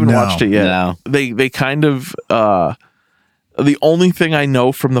did? I haven't No. watched it yet. No. They kind of the only thing I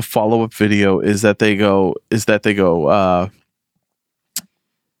know from the follow-up video is that they go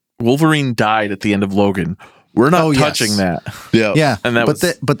Wolverine died at the end of Logan, We're not Oh, yes. touching that. Yeah, And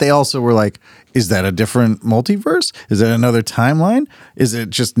that but they also were like, is that a different multiverse? Is that another timeline? Is it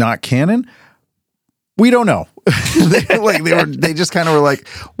just not canon? We don't know. they just kind of were like,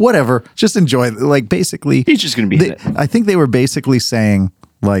 whatever, just enjoy it. Like basically, He's just going to be in it. I think they were basically saying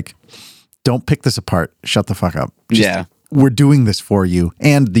like, don't pick this apart. Shut the fuck up. Yeah. We're doing this for you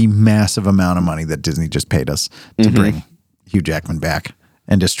and the massive amount of money that Disney just paid us to bring Hugh Jackman back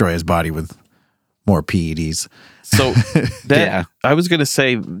and destroy his body with more PEDs. So that I was going to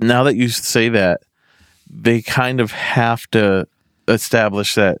say, now that you say that, they kind of have to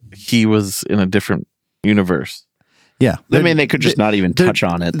establish that he was in a different universe. Yeah. I mean, they could just not even touch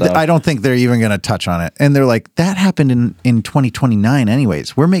on it, though. I don't think they're even going to touch on it. And they're like, that happened in 2029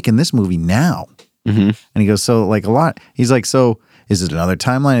 anyways. We're making this movie now. And he goes, so like a lot. He's like, so is it another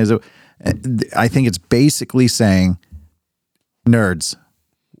timeline? Is it? I think it's basically saying, nerds,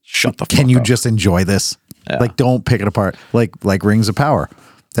 Shut the fuck can you up. just enjoy this? Yeah. Like, don't pick it apart. Like Rings of Power.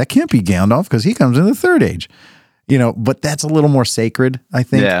 That can't be Gandalf because he comes in the Third Age. You know, but that's a little more sacred, I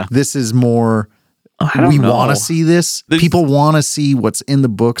think. Yeah. This is more, I don't we know. want to see this. People want to see what's in the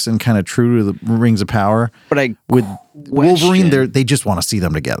books and kind of true to the Rings of Power. But I With Wolverine, question, they just want to see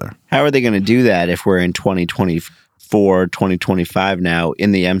them together. how are they going to do that if we're in 2024, 2025 now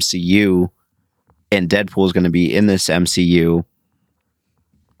in the MCU and Deadpool is going to be in this MCU?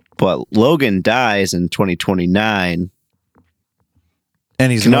 But Logan dies in 2029.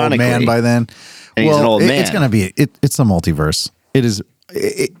 And he's an old man Canonically. by then. And he's an old man. It's going to be, it's a multiverse. It is,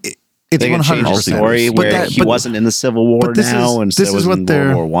 it's They can change the 100%. story But where that- he but- wasn't in the Civil War but this now is- instead this was is what in they're-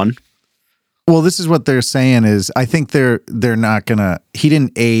 World War One. Well, this is what they're saying is, I think they're not going to, he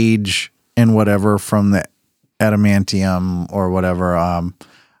didn't age and whatever from the adamantium or whatever.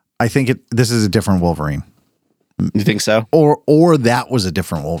 I think this is a different Wolverine. You think so? Or that was a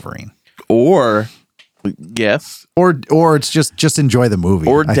different Wolverine. Or, yes, Or it's just enjoy the movie.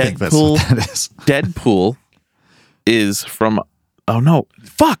 or I think that's Deadpool. what that is. Deadpool is from, oh no,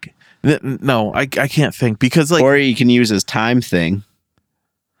 fuck. No, I can't think because like, Or he can use his time thing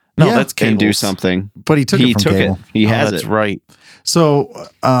no, Yeah. that's and do Cable's. something. But he took it from Cable. He Oh, has that's it. right. So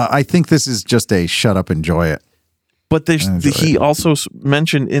I think this is just a shut up, enjoy it. But he also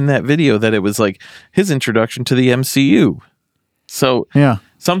mentioned in that video that it was like his introduction to the MCU. So Yeah.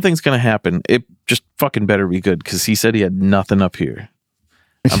 something's going to happen. It just fucking better be good because he said he had nothing up here.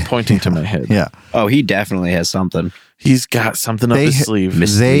 I'm pointing to my head. Yeah. Oh, he definitely has something. He's got something up his sleeve. They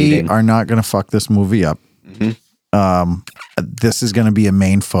Misleading. are not going to fuck this movie up. This is going to be a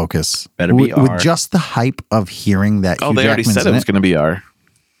main focus. Better be with R. just the hype of hearing that. Oh, Hugh they already Jackman's said it in was going to be R.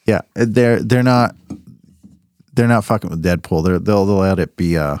 Yeah, they're not fucking with Deadpool. They'll let it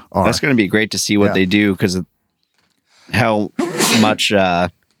be R. That's going to be great to see what Yeah. they do because of how much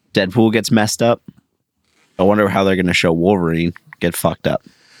Deadpool gets messed up. I wonder how they're going to show Wolverine get fucked up.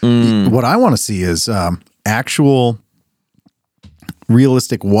 What I want to see is actual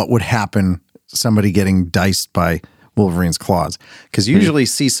realistic what would happen somebody getting diced by Wolverine's claws, because you usually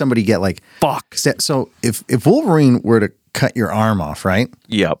see somebody get like Fuck. So if Wolverine were to cut your arm off, right,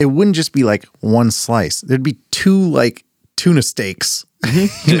 Yep. it wouldn't just be like one slice. There'd be two like tuna steaks,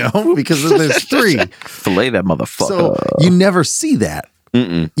 you know, because there's three. Fillet that motherfucker. So you never see that.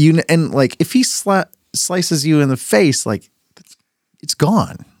 And like if he slices you in the face, like it's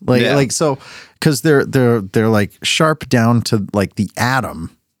gone. Yeah. Like so, because they're like sharp down to like the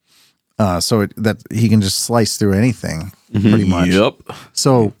atom, so that he can just slice through anything pretty much. Yep.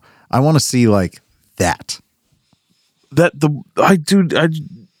 So I want to see like that, But I think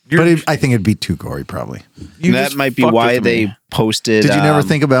it'd be too gory probably. That might be why they posted. Did you never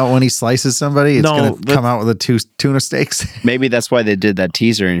think about when he slices somebody, it's No, going to come out with the two tuna steaks? Maybe that's why they did that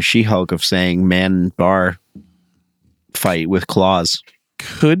teaser in She-Hulk of saying man bar fight with claws.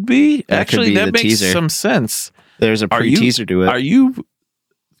 could be. That could Actually, be that the makes teaser. some sense. There's a pre-teaser to it. Are you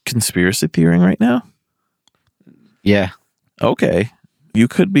conspiracy theorying right now? Yeah. Okay. You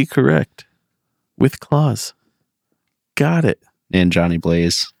could be correct. With claws. Got it. And Johnny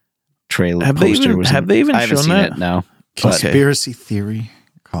Blaze trailer Have they poster even- was. have they even I haven't shown seen that? it now. Okay. Conspiracy theory,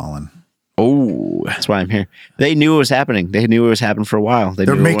 Colin. Oh. That's why I'm here. They knew it was happening. They knew it was happening for a while. They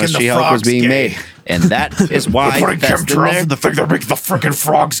They're knew making when the She-Hulk was frogs being gay. made, and that is why that's in there. the thing that makes the freaking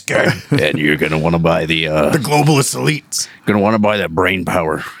frogs gay. And you're gonna want to buy the Globalist elites. gonna want to buy that brain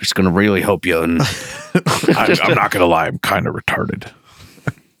power. It's gonna really help you. And I'm not gonna lie, I'm kind of retarded.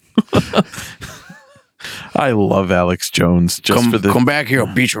 I love Alex Jones just for the. come back here,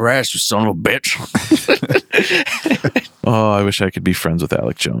 I'll beat your ass, you son of a bitch. Oh, I wish I could be friends with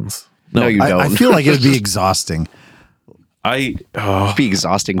Alex Jones. No, you don't. I feel like it would be exhausting. It'd be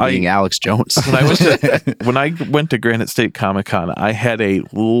exhausting being Alex Jones. when I went to Granite State Comic-Con, I had a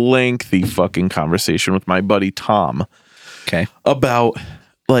lengthy fucking conversation with my buddy Tom. Okay. About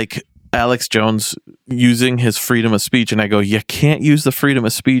like Alex Jones using his freedom of speech, and I go, you can't use the freedom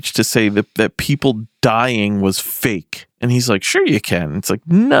of speech to say that people dying was fake. And he's like, sure you can. It's like,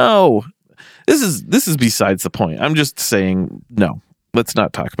 no, this is besides the point. I'm just saying, no, let's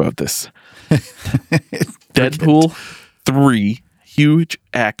not talk about this. Deadpool 3, Hugh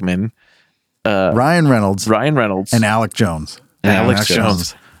Jackman, Ryan Reynolds, and Alex Jones. Alex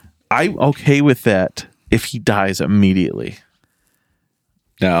Jones. I'm okay with that if he dies immediately.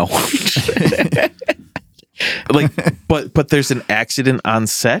 No. but there's an accident on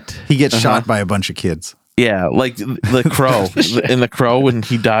set. He gets shot by a bunch of kids. Yeah, like the Crow. In the Crow, when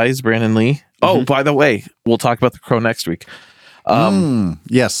he dies, Brandon Lee. Oh, by the way, we'll talk about the Crow next week.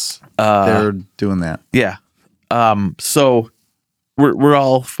 Yes, they're doing that. Yeah. So we're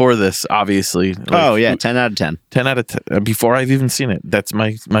all for this, obviously. Like, 10 out of 10. 10 out of 10. Before I've even seen it, that's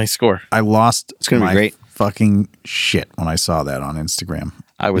my score. I lost It's gonna be great. fucking shit when I saw that on Instagram.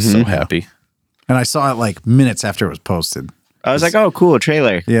 I was so happy. And I saw it like minutes after it was posted. I was like, oh, cool,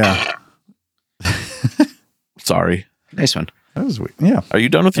 trailer. Yeah. Sorry. Nice one. That was weird. Yeah. Are you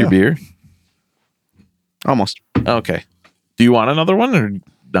done with your beer? Almost. Okay. Do you want another one or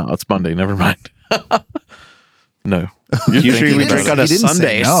no? It's Monday. Never mind. No. Usually we drink on a He didn't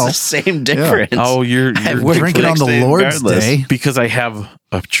say Sunday. no. It's the same difference. Oh, you're We're drinking on the Lord's Day. because I have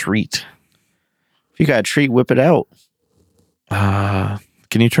a treat. If you got a treat, whip it out.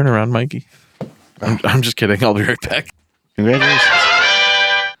 Can you turn around, Mikey? I'm just kidding. I'll be right back. Congratulations.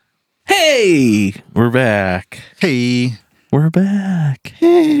 Hey, we're back. Hey. We're back.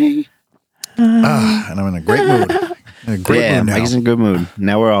 Hey. And I'm in a great mood. In a great mood now. Mike's in a good mood.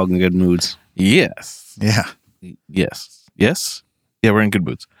 Now we're all in good moods. Yes. Yeah. Yes. Yes. Yeah, we're in good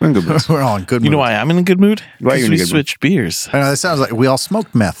moods. We're in good moods. We're all in good mood. You know why I'm in a good mood? Why are you Because in a we good mood? switched beers. I know, that sounds like we all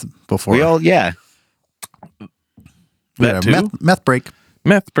smoked meth before. We all, yeah. We had a That too? meth break.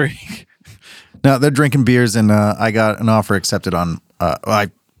 Meth break. No, they're drinking beers, and I got an offer accepted on.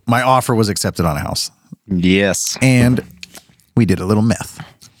 My offer was accepted on a house, Yes. and we did a little meth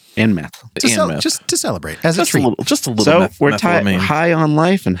And meth. Meth. just to celebrate as a Just a treat. little. Just a little. So meth, we're methylamine. high on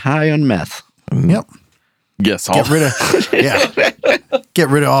life and high on meth. Yep. Yes. Get rid of Get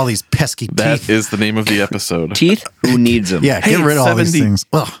rid of all these pesky That teeth. is the name of the episode. Teeth? Who needs them? Yeah, Hey, get rid of all these 70 things.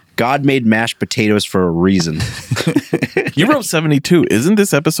 Ugh. God made mashed potatoes for a reason. You wrote 72. Isn't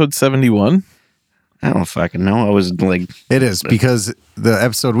this episode 71? I don't fucking know. I was like, It is because the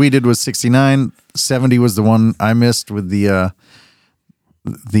episode we did was 69. 70 was the one I missed with the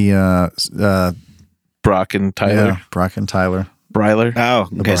Brock and Tyler. Brock and Tyler. Bryler. oh,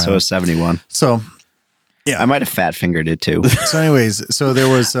 okay, so it's 71. So I might have fat fingered it too. anyways, there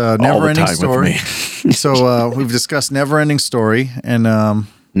was a All the never ending time story. with me. So we've discussed never ending story, and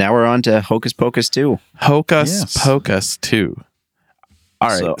Now we're on to Hocus Pocus 2. Hocus Yes. Pocus 2. All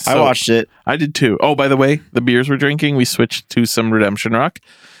right. So I watched it. I did too. Oh, by the way, the beers we're drinking, we switched to some Redemption Rock.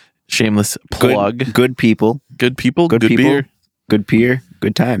 Shameless plug. Good people. Good people. Good people. beer. Good beer.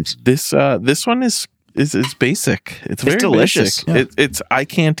 Good times. This one is basic. It's very delicious. basic. It's I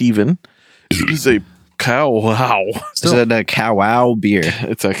can't even. It is a cow wow. Is it a cow wow beer?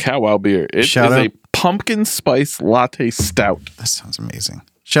 It's a cow wow beer. It Shout is out. a pumpkin spice latte stout. that sounds amazing.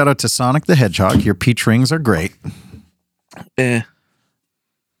 Shout out to Sonic the Hedgehog. Your peach rings are great.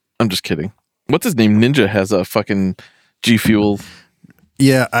 I'm just kidding. What's his name? Ninja has a fucking G Fuel.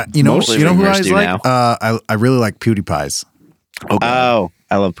 Yeah, you know Mostly who I rumors was do like? now. I really like PewDiePie's. Oh,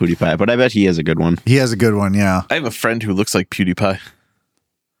 I love PewDiePie, but I bet he has a good one. He has a good one. Yeah, I have a friend who looks like PewDiePie.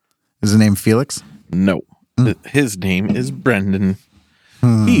 is his name Felix? No. His name is Brendan.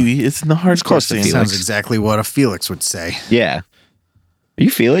 He is in the hardcore close to scene. Felix. Sounds exactly what a Felix would say. Yeah. Are you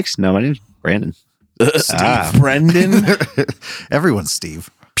Felix? No, my name's Brandon. Brendan? Everyone's Steve.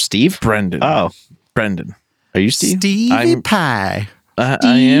 Steve? Brendan. Oh, Brendan. are you Steve? Stevie I'm- Pie. I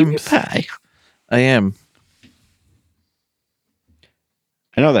am. Pie. I am.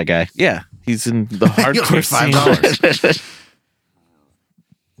 I know that guy. Yeah. He's in the You'll pay hardcore scene. $5.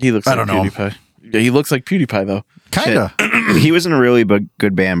 He looks I like don't know. PewDiePie. Yeah, he looks like PewDiePie, though. Kinda. He was in a really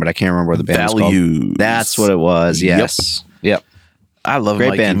good band, but I can't remember what the band was called. Values. That's what it was. Yes. Yep. I love Great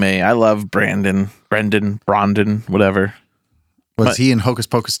Mikey band. May. I love Brendan, whatever. Was he in Hocus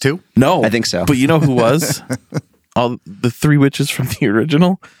Pocus 2? No. I think so. But you know who was? All the three witches from the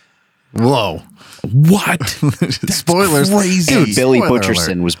original. Whoa. What? Spoilers. crazy. Billy Spoiler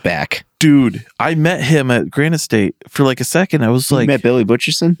Butcherson alert. was back. Dude, I met him at Granite State for like a second. I was You like, met Billy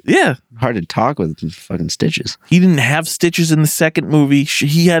Butcherson? yeah. Hard to talk with fucking stitches. He didn't have stitches in the second movie.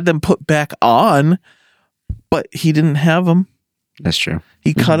 He had them put back on, but he didn't have them. That's true.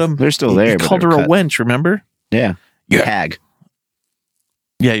 He cut them. They're still He there, but called her they're a cut. wench, remember? Yeah. Yeah. Hag.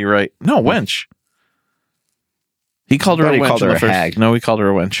 Yeah, you're right. No, wench. He called her a thought he wench. called in her the a first. hag. No, he called her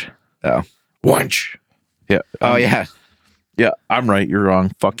a wench. Oh. Wench. Yeah. Oh, yeah. Yeah, I'm right. You're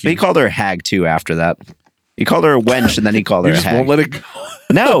wrong. Fuck you. He called her a hag, too, after that. He called her a wench, and then he called her You a just hag. won't let it go.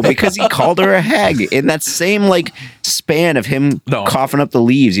 No, because he called her a hag. In that same, like, span of him No. coughing up the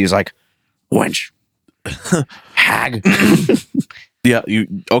leaves, he was like, wench. Hag. Yeah,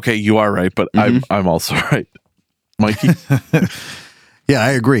 you are right, but I'm also right. Mikey? Yeah,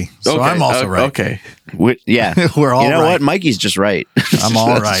 I agree. So Okay, I'm also right. Okay. Yeah. We're all You know right. what? Mikey's just right. I'm all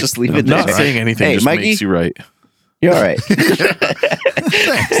Let's right. just leave I'm it there. not saying anything Hey, just Mikey, makes you right. you're all right.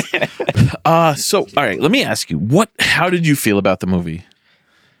 So all right, let me ask you, how did you feel about the movie?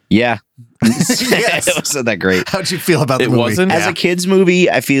 Yeah. Yes. It wasn't that great. How'd you feel about the It movie? wasn't? As a kid's movie,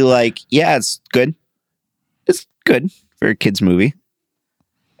 I feel like, yeah, it's good. It's good for a kid's movie.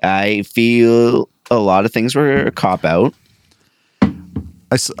 I feel a lot of things were a cop out.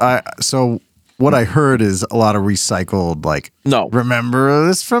 So what I heard is a lot of recycled, like, No, remember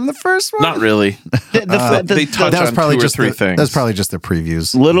this from the first one? not really. They touched That was on probably two or just three the, things. That's probably just the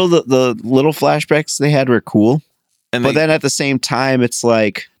previews. The little flashbacks they had were cool. and But then at the same time, it's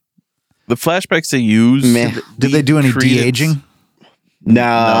like, the flashbacks they use. Meh. Did they do any treated- de-aging?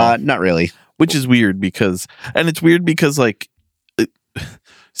 nah, not really. Which is weird because like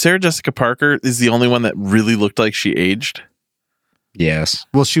Sarah Jessica Parker is the only one that really looked like she aged. Yes.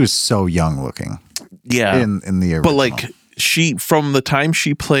 Well, she was so young looking Yeah, in the original. but like from the time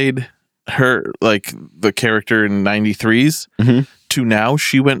she played her like the character in 93s Mhm. to now,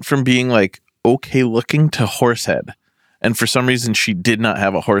 she went from being like okay looking to horsehead, and for some reason she did not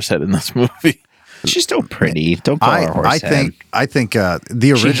have a horsehead in this movie. She's still pretty. Don't call her a horse I think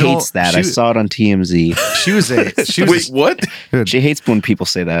the she original. hates that. I saw it on TMZ. She was Wait, what? She hates when people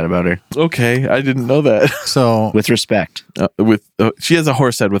say that about her. Okay, I didn't know that. so With respect. She has a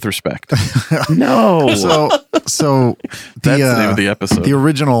horsehead with respect. No. so That's the name of the episode. The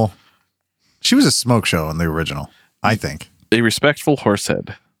original. She was a smoke show in the original. I think. A respectful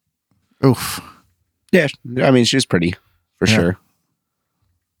horsehead. Oof. Yeah. I mean, she was pretty for Yeah. sure.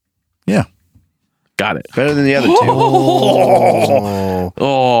 Yeah. Got it. Better than the other two. Oh. You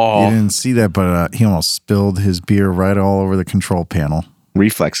Oh, didn't see that, but he almost spilled his beer right all over the control panel.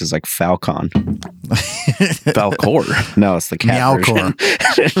 Reflex is like Falcon. Falcor. No, it's the cat version.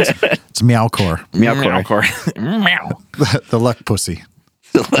 Meowcore. It's Meowcore. Meowcore. Meow. The luck pussy.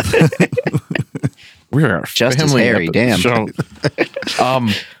 We're a Just as family hairy, damn. show.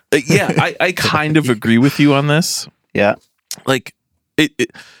 Yeah, I kind of agree with you on this. Yeah. Like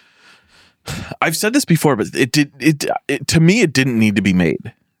it I've said this before, but it to me it didn't need to be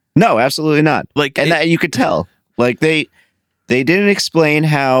made. No, absolutely not. Like, and that you could tell. Like they didn't explain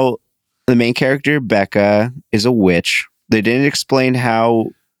how the main character Becca is a witch. They didn't explain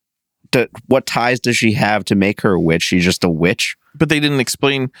what ties does she have to make her a witch. She's just a witch. But they didn't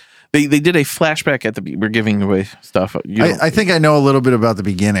explain. They did a flashback at we're giving away stuff. I think I know a little bit about the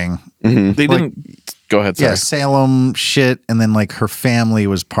beginning. Mm-hmm. They didn't. Go ahead. Sorry. Yeah, Salem shit, and then like her family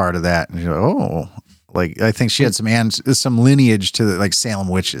was part of that. And you're like, oh, like I think she had some lineage to the, like Salem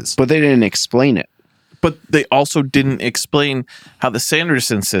witches. But they didn't explain it. But they also didn't explain how the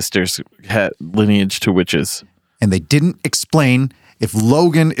Sanderson sisters had lineage to witches. And they didn't explain if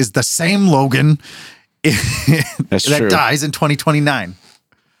Logan is the same Logan That's that true. dies in 2029.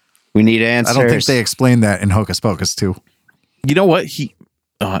 We need answers. I don't think they explained that in Hocus Pocus 2. You know what?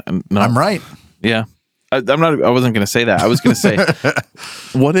 No, I'm right. Yeah. I wasn't going to say that. I was going to say,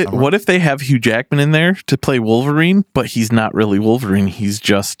 what if they have Hugh Jackman in there to play Wolverine, but he's not really Wolverine. He's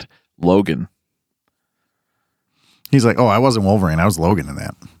just Logan. He's like, oh, I wasn't Wolverine. I was Logan in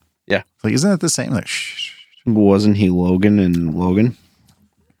that. Yeah. Like, isn't it the same? Like, shh. Wasn't he Logan and Logan?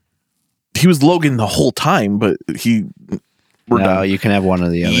 He was Logan the whole time, but we're No, done. you can have one or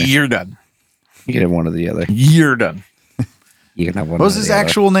the other. You're done. You can have one or the other. You're done. You can have one. What was or his the other.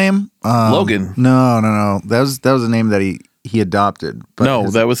 actual name? Logan. No. That was a name that he adopted. But No,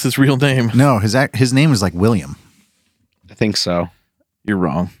 that was his real name. no, his name is like William. I think so. You're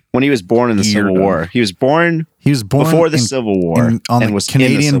wrong. When he was born in the You're Civil done. War, he was born before the Civil War on and the was in the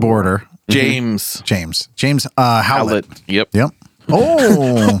Canadian Civil War. border. James James Howlett. Howlett. Yep. Yep.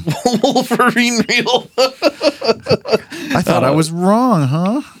 Oh, Wolverine real. I thought I was wrong,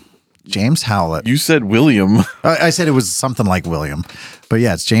 huh? James Howlett. You said William. I said it was something like William, But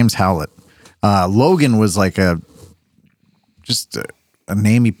yeah, it's James Howlett. Logan was like just a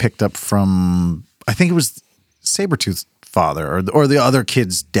name he picked up from, I think it was Sabretooth's father or the other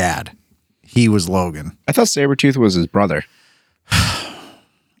kid's dad. He was Logan. I thought Sabretooth was his brother.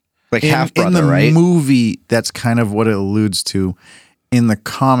 Like half brother, in the right? movie, that's kind of what it alludes to. In the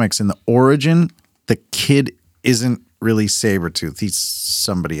comics, in the origin, the kid isn't really Sabretooth. He's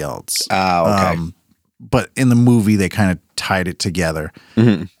somebody else. Okay. But in the movie, they kind of tied it together.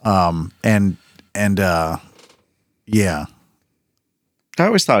 Mm-hmm. Yeah. I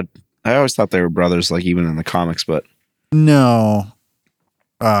always thought they were brothers, like even in the comics, but No.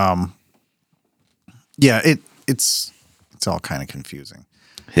 Yeah, it's all kind of confusing.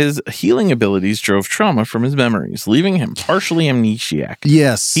 His healing abilities drove trauma from his memories, leaving him partially amnesiac.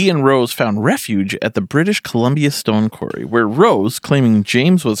 Yes. He and Rose found refuge at the British Columbia Stone Quarry, where Rose, claiming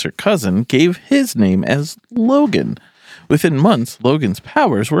James was her cousin, gave his name as Logan. Within months, Logan's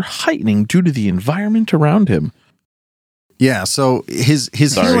powers were heightening due to the environment around him. Yeah, so his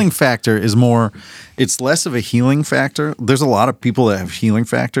healing factor is more, it's less of a healing factor. There's a lot of people that have healing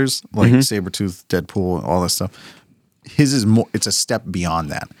factors, like Sabretooth, Deadpool, all that stuff. His is more, it's a step beyond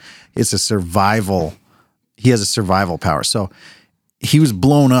that. It's a survival. He has a survival power. So he was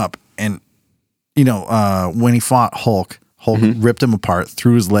blown up, and when he fought Hulk ripped him apart,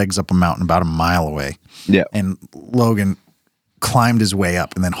 threw his legs up a mountain about a mile away. yeah. And Logan climbed his way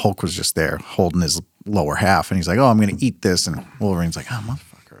up, and then Hulk was just there holding his lower half, and he's like, "Oh, I'm going to eat this," and Wolverine's like, "Oh,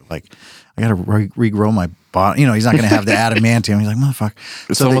 motherfucker! Like, I got to regrow my body." He's not going to have the adamantium. He's like, "Motherfucker!"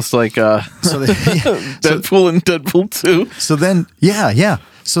 It's almost like Deadpool and Deadpool 2. So then, yeah.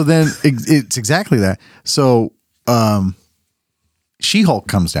 So then it's exactly that. So She-Hulk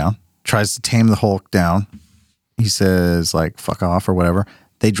comes down, tries to tame the Hulk down. He says, like, "Fuck off," or whatever.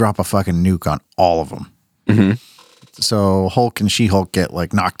 They drop a fucking nuke on all of them. Mm-hmm. So Hulk and She-Hulk get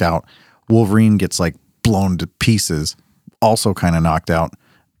like knocked out. Wolverine gets like blown to pieces, also kind of knocked out.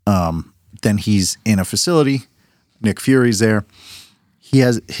 Then he's in a facility. Nick Fury's there. He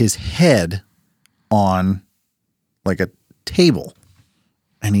has his head on like a table,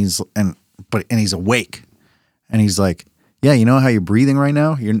 and he's awake, and he's like, "Yeah, you know how you're breathing right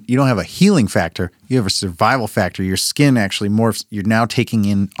now? You don't have a healing factor. You have a survival factor. Your skin actually morphs. You're now taking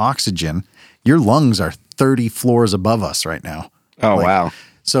in oxygen. Your lungs are 30 floors above us right now." Oh, wow.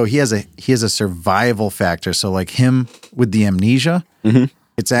 So he has a survival factor. So like him with the amnesia,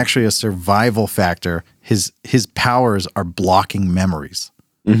 it's actually a survival factor. His powers are blocking memories,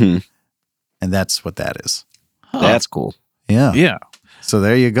 and that's what that is. That's cool. Yeah. Yeah. So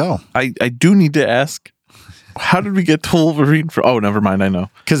there you go. I do need to ask, how did we get to Wolverine? Oh, never mind. I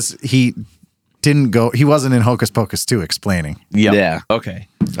know. Because he wasn't in Hocus Pocus 2 explaining. Yep. Yeah. Okay.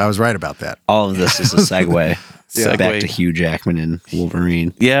 I was right about that. All of this is a segue. Yeah. Back to Hugh Jackman and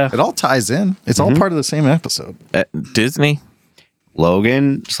Wolverine. Yeah. It all ties in. It's all part of the same episode. Disney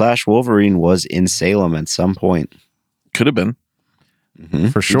Logan/Wolverine was in Salem at some point. could have been.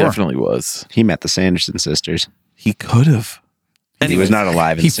 For He sure. definitely was. He met the Sanderson sisters. He could have. He was not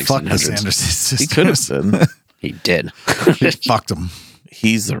alive in He the fucked the 1600s. Sanderson sisters. He could have been. He did. He fucked them.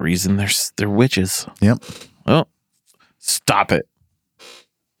 He's the reason they're witches. Yep. Oh, stop it.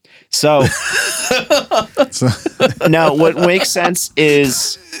 So, So, no, what makes sense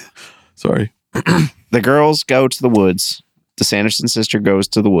is Sorry. the girls go to the woods. The Sanderson sister goes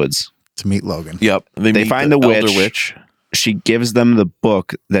to the woods. to meet Logan. Yep. They meet find the elder witch. witch. She gives them the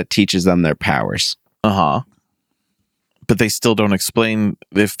book that teaches them their powers. Uh-huh. But they still don't explain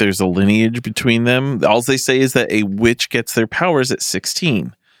if there's a lineage between them. All they say is that a witch gets their powers at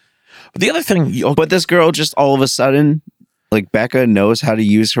 16. But the other thing... But this girl just all of a sudden, like Becca knows how to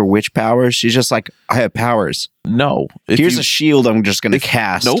use her witch powers. She's just like, I have powers. No. Here's a shield I'm just going to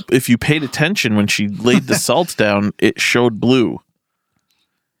cast. Nope. If you paid attention when she laid the salt down, it showed blue.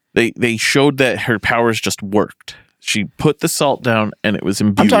 They showed that her powers just worked. She put the salt down and it was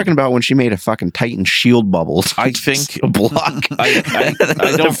imbued. I'm talking about when she made a fucking Titan shield bubble. I think a block. I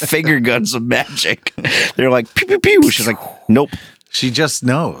They're don't finger guns of magic. They're like pew pew pew. She's like, nope. She just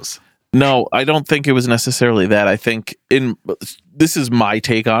knows. No, I don't think it was necessarily that. I think this is my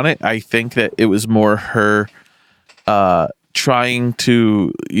take on it. I think that it was more her trying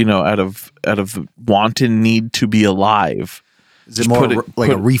to, out of wanton need to be alive. Is it more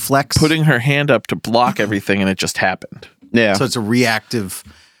a reflex? Putting her hand up to block everything, and it just happened. Yeah. So it's a reactive,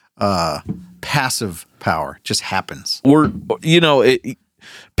 passive power. Just happens. Or,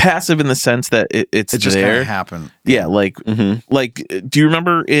 passive in the sense that it's It just there. kind of happened. Yeah, like, do you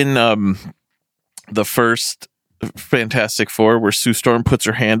remember in the first Fantastic Four where Sue Storm puts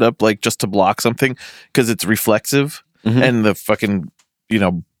her hand up like just to block something because it's reflexive, and the fucking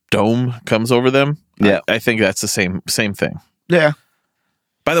dome comes over them. Yeah. I think that's the same thing. Yeah.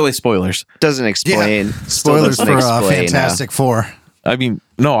 By the way, spoilers. Doesn't explain. Spoilers for Fantastic Four. I mean,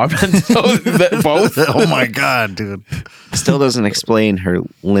 no, I meant both. Oh my god, dude! Still doesn't explain her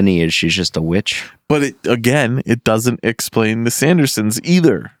lineage. She's just a witch. But it doesn't explain the Sandersons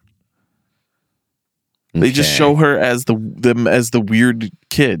either. They just show her as them as the weird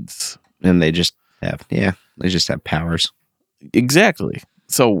kids, and they just have powers. Exactly.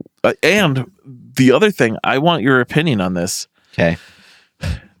 So, and the other thing, I want your opinion on this. Okay.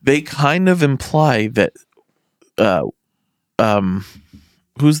 They kind of imply that,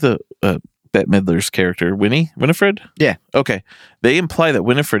 who's the Bette Midler's character? Winifred? Yeah. Okay. They imply that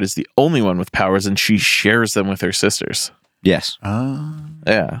Winifred is the only one with powers, and she shares them with her sisters. Yes.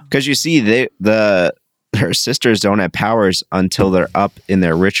 Yeah. Because you see, her sisters don't have powers until they're up in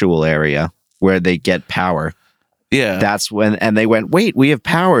their ritual area where they get power. Yeah. That's when, and they went, wait, we have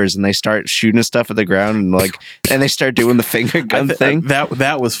powers, and they start shooting stuff at the ground and they start doing the finger gun thing.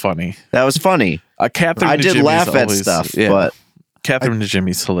 That was funny. That was funny. Catherine I did Najimy's laugh at always, stuff, yeah. but Catherine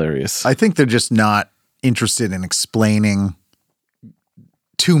Najimy's hilarious. I think they're just not interested in explaining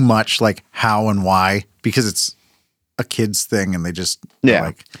too much, like how and why, because it's a kid's thing, and they just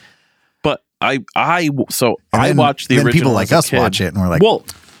like. But I then, watched the original. People like as a us kid. watch it, and we're like, well.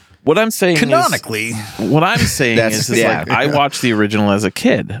 What I'm saying canonically, what I'm saying is like I watched the original as a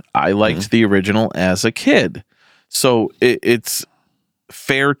kid. I liked the original as a kid, so it's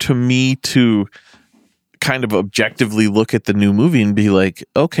fair to me to kind of objectively look at the new movie and be like,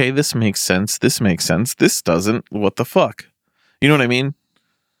 okay, this makes sense. This makes sense. This doesn't. What the fuck? You know what I mean?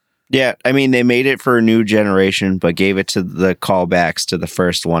 Yeah, I mean they made it for a new generation, but gave it to the callbacks to the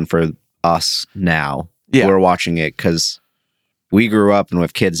first one for us now. Yeah, we're watching it because. We grew up and we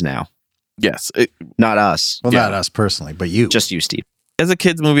have kids now. Yes. Not us. Well, not us personally, but you. Just you, Steve. As a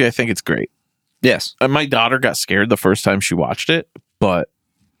kid's movie, I think it's great. Yes. My daughter got scared the first time she watched it, but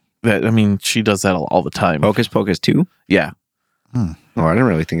she does that all the time. Hocus Pocus 2? Yeah. Oh, I didn't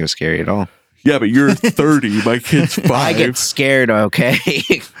really think it was scary at all. Yeah, but you're 30. My kid's 5. I get scared, okay?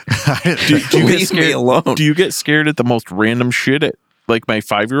 do you get scared? Me alone. Do you get scared at the most random shit like my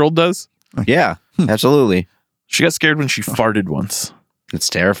 5-year-old does? Yeah, absolutely. She got scared when she farted once. It's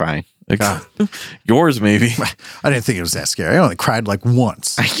terrifying. Yours, maybe. I didn't think it was that scary. I only cried like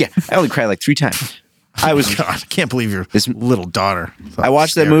once. Yeah, I only cried like 3 times. I can't believe your little daughter. I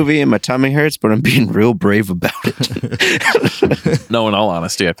watched that movie and my tummy hurts, but I'm being real brave about it. No, in all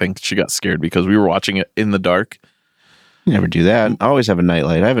honesty, I think she got scared because we were watching it in the dark. You never do that. I always have a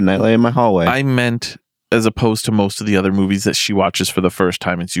nightlight. I have a nightlight in my hallway. I meant, as opposed to most of the other movies that she watches for the first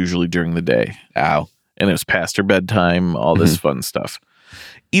time, it's usually during the day. Ow. And it was past her bedtime, all this fun stuff.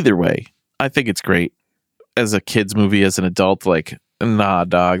 Either way, I think it's great. As a kid's movie, as an adult, like, nah,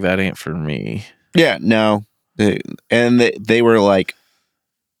 dog, that ain't for me. Yeah, no. They were like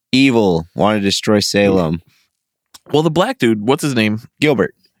evil, want to destroy Salem. Well, the black dude, what's his name?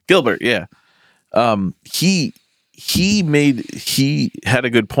 Gilbert, yeah. He had a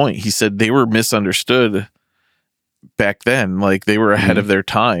good point. He said they were misunderstood back then. Like, they were ahead of their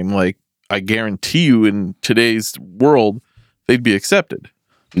time. Like, I guarantee you in today's world, they'd be accepted.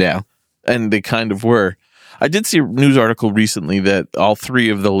 Yeah. And they kind of were. I did see a news article recently that all 3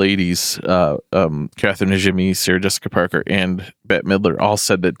 of the ladies, Catherine Najimy, Sarah Jessica Parker, and Bette Midler, all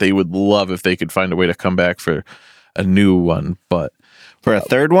said that they would love if they could find a way to come back for a new one. But for a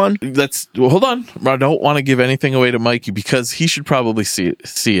third one? Hold on. I don't want to give anything away to Mikey because he should probably see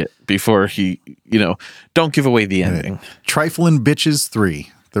it before he, don't give away the ending. Trifling Bitches 3.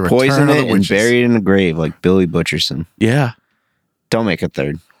 The Poison Return of the and Witches. buried in a grave like Billy Butcherson. Yeah. Don't make a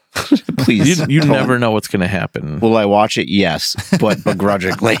third. Please. You never know what's going to happen. Will I watch it? Yes, but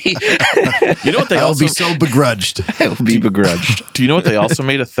begrudgingly. You know what I'll be so begrudged. I will be begrudged. Do you know what they also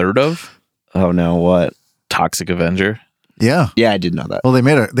made a third of? Oh no, what? Toxic Avenger. Yeah. Yeah, I did know that. Well,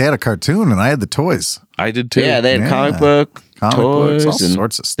 they had a cartoon and I had the toys. I did too. Yeah, they had comic book, toys, books, all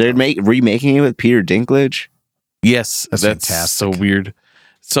sorts of stuff. They're remaking it with Peter Dinklage. Yes, that's fantastic. So weird.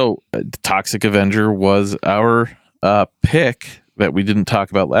 So, Toxic Avenger was our pick that we didn't talk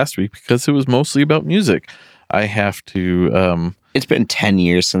about last week because it was mostly about music. I have to. It's been 10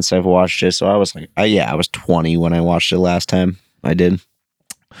 years since I've watched it, so I was like, I was 20 when I watched it last time. I did.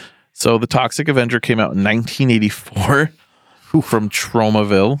 So, the Toxic Avenger came out in 1984 from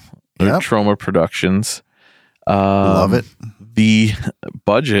Tromaville, Troma Productions. Love it. The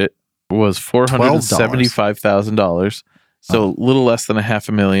budget was $475,000. So a little less than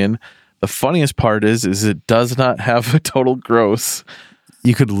 $500,000. The funniest part is it does not have a total gross.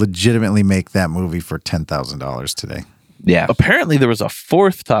 You could legitimately make that movie for $10,000 today. Yeah. Apparently, there was a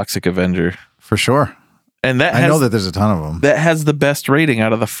fourth Toxic Avenger, For sure. and that I know that there's a ton of them. that has the best rating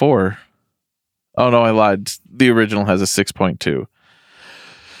out of the 4. Oh no, I lied. The original has a 6.2.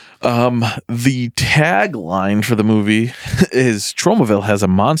 The tagline for the movie is Tromaville has a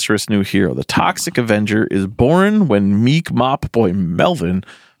monstrous new hero. The Toxic Avenger is born when meek mop boy Melvin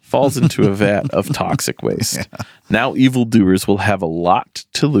falls into a vat of toxic waste. Yeah. Now evildoers will have a lot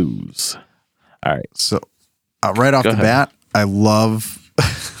to lose. All right. So right off the bat, I love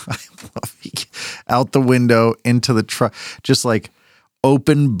out the window into the truck, just like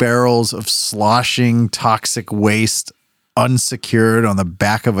open barrels of sloshing toxic waste unsecured on the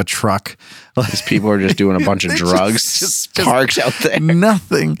back of a truck. These people are just doing a bunch of drugs just parked out there.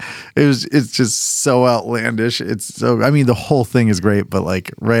 Nothing. It's just so outlandish. The whole thing is great, but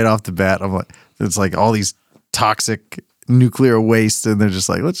like right off the bat, I'm like, it's like all these toxic nuclear waste, and they're just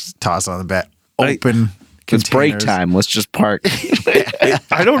like, let's just toss it on the back. Open. It's break time. Let's just park.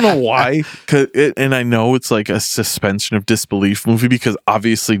 I don't know why, and I know it's like a suspension of disbelief movie because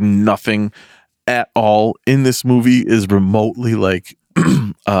obviously nothing at all in this movie is remotely like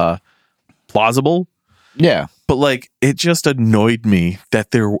plausible. Yeah. But like it just annoyed me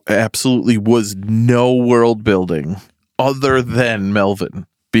that there absolutely was no world building other than Melvin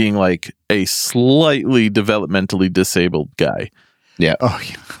being like a slightly developmentally disabled guy. Yeah. Oh,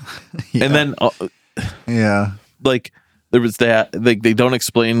 yeah. And then yeah, like there was that, like they don't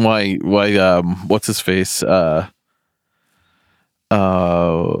explain why what's his face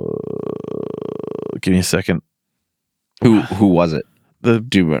give me a second. Who was it? The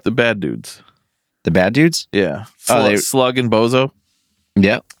bad dudes. The bad dudes? Yeah. Slug and Bozo.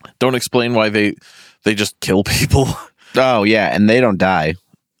 Yeah. Don't explain why they just kill people. Oh yeah, and they don't die.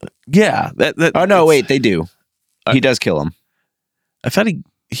 Yeah. Oh no, wait, they do. He does kill him. I thought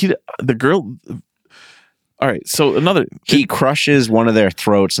the girl. All right, so he crushes one of their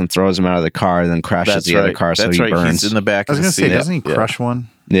throats and throws him out of the car, and then crashes the other car, so he burns. He's in the back. I was going to say, doesn't he crush one?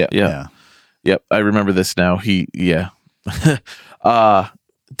 Yeah. Yep. I remember this now. Did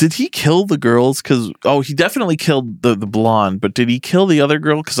he kill the girls? Because he definitely killed the blonde, but did he kill the other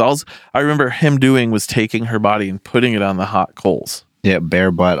girl? Because all I remember him doing was taking her body and putting it on the hot coals. Yeah, bare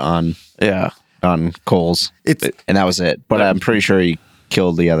butt on coals, and that was it. But I'm pretty sure he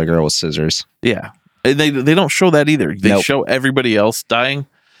killed the other girl with scissors. Yeah. And they don't show that either. They show everybody else dying,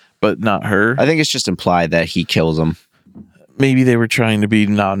 but not her. I think it's just implied that he kills them. Maybe they were trying to be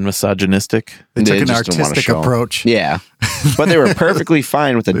non-misogynistic. They took an artistic approach. Yeah. But they were perfectly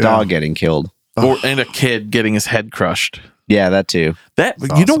fine with a dog getting killed. And a kid getting his head crushed. Yeah, that too. That's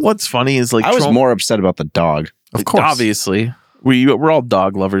awesome. You know what's funny is like... I was more upset about the dog. Of course. Obviously. We're all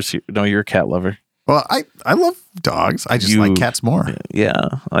dog lovers here. No, you're a cat lover. Well, I love dogs. I just like cats more. Yeah,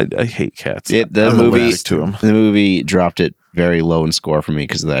 I hate cats. The movie dropped it very low in score for me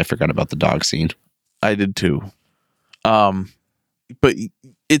because I forgot about the dog scene. I did too. But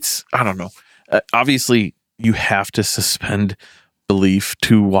it's, I don't know. Obviously, you have to suspend belief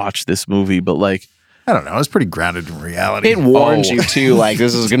to watch this movie, but like, I don't know. It's pretty grounded in reality. It warns you too, like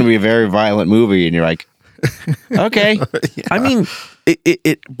this is going to be a very violent movie, and you're like, okay. Yeah. I mean,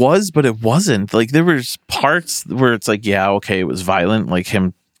 it was, but it wasn't. Like there was parts where it's like, yeah, okay, it was violent, like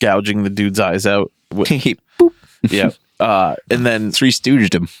him gouging the dude's eyes out. Yeah. And then Three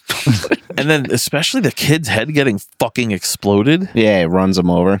Stooged him. And then especially the kid's head getting fucking exploded. Yeah, it runs him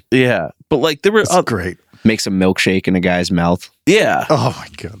over. Yeah. But like there were great. Makes a milkshake in a guy's mouth. Yeah. Oh my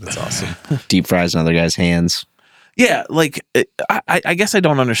God, that's awesome. Deep fries in other guy's hands. Yeah, like I guess I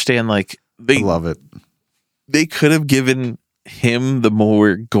don't understand. Like I love it. They could have given him the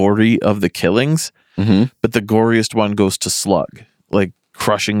more gory of the killings, but the goriest one goes to Slug, like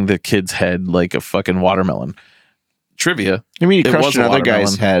crushing the kid's head like a fucking watermelon. Trivia. I mean, he crushed another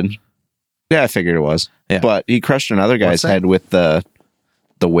guy's head. Yeah, I figured it was. Yeah. But he crushed another guy's head with the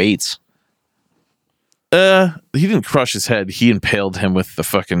weights. He didn't crush his head. He impaled him with the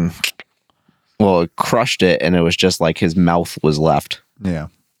fucking... Well, it crushed it, and it was just like his mouth was left. Yeah.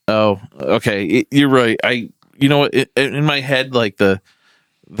 Oh, okay. You're right. You know what? In my head, like the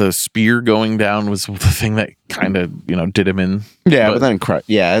spear going down was the thing that kind of did him in. Yeah, but then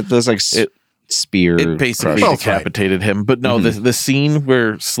it was like spear. It basically decapitated him. But no, the scene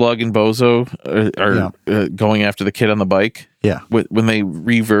where Slug and Bozo are going after the kid on the bike. Yeah, when they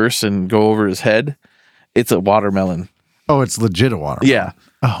reverse and go over his head, it's a watermelon. Oh, it's legit a watermelon. Yeah.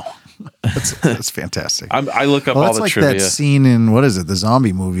 Oh. That's fantastic. I look up all that's the like trivia. That scene in what is it? The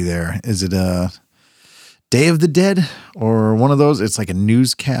zombie movie. There is it. Day of the Dead or one of those. It's like a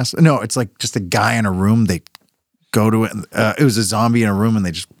newscast. No, it's like just a guy in a room. They go to it. It was a zombie in a room, and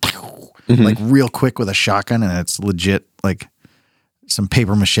they just like real quick with a shotgun, and it's legit like some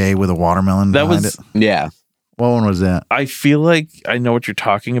paper mache with a watermelon That behind was- it. Yeah. What one was that? I feel like I know what you're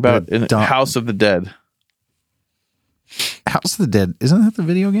talking about in House of the Dead. House of the Dead. Isn't that the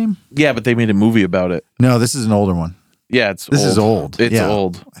video game? Yeah, but they made a movie about it. No, this is an older one. Yeah, This is old. It's Yeah.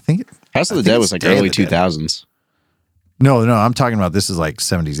 old. I think. House of the I think Dead it's was like Day of early the Dead. 2000s. No, I'm talking about this is like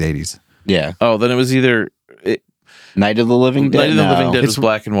 70s, 80s. Yeah. Oh, then it was either Night of the Living Dead. Night of the Living No. Dead was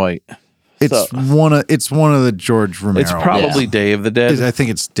black and white. It's So- one of the George Romero. It's probably Day of the Dead. I think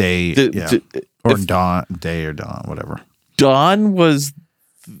it's Day. D- or if- Dawn, Day or Dawn, whatever. Dawn was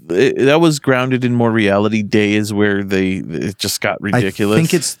that was grounded in more reality. Day is where it just got ridiculous. I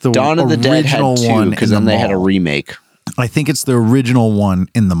think it's the Dawn of the Dead had original two one because in then the they had a mall. remake. I think it's the original one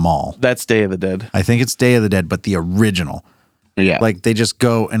in the mall. That's Day of the Dead. I think it's Day of the Dead, but the original. Yeah. Like they just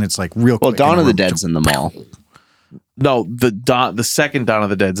go and it's like real well, quick. Dawn and of the everyone- Dead's in the mall. No, the second Dawn of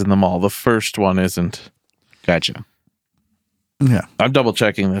the Dead's in the mall. The first one isn't. Gotcha. Yeah. I'm double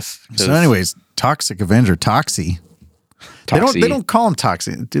checking this. 'cause- So, anyways, Toxic Avenger, Toxie. They don't call him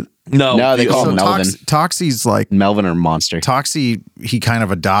Toxie. No, they call him Melvin. Toxie's like Melvin or Monster. Toxie. He kind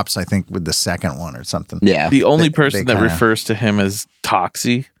of adopts, I think, with the second one or something. Yeah. the only They person that kinda- refers to him as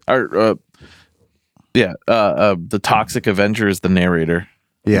Toxie, or the Toxic Avenger is the narrator.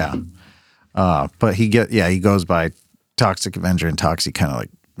 Yeah. But he goes by Toxic Avenger and Toxie, kind of like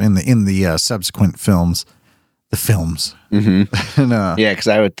in the subsequent films, Mm-hmm. and, Yeah, because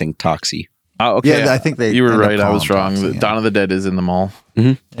I would think Toxie. Oh, okay. Yeah, I think they You were end up right. I calling was him wrong. Toxie, yeah. Dawn of the Dead is in the mall.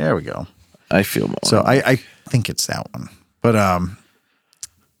 there we go. I feel more. So I think it's that one. But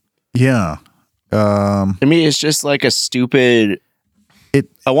yeah. To me, it's just like a stupid.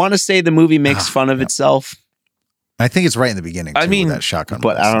 I want to say the movie makes fun of itself, I think it's right in the beginning. I too, mean, with that shotgun.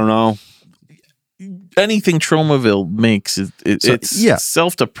 but blast. I don't know. anything Tromaville makes it's yeah.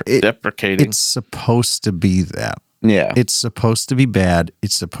 self-deprecating. It's supposed to be that. Yeah. It's supposed to be bad.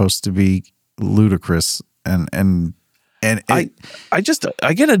 It's supposed to be ludicrous, and I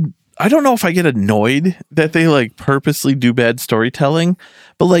don't know if I get annoyed that they like purposely do bad storytelling,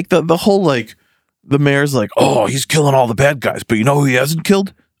 but like the whole like the mayor's like, oh, he's killing all the bad guys, but you know who he hasn't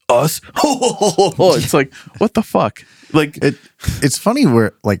killed? Us. It's like, what the fuck? Like it's funny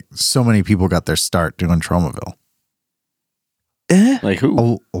where like so many people got their start doing Tromaville. Like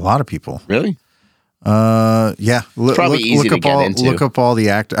who? A lot of people. Really? Yeah. Probably easy to get into. Look up all the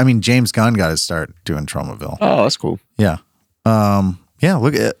actors. I mean, James Gunn got his start doing Tromaville. Oh, that's cool. Yeah. Yeah.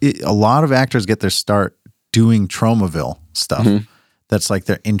 Look, a lot of actors get their start doing Tromaville stuff. Mm-hmm. That's like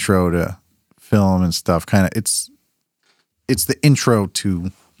their intro to film and stuff. Kind of, it's the intro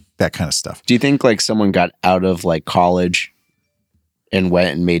to that kind of stuff. Do you think like someone got out of like college and went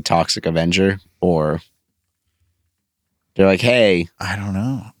and made Toxic Avenger, or they're like, hey, I don't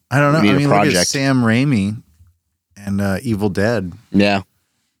know. I We need a mean, look at project. Sam Raimi and Evil Dead. yeah,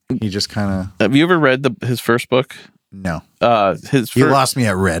 He just kind of have you ever read his first book? no. His You first, lost me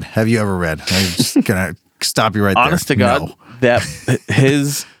at Red. Have you ever read? I'm just gonna stop you right honest there. to God, No. that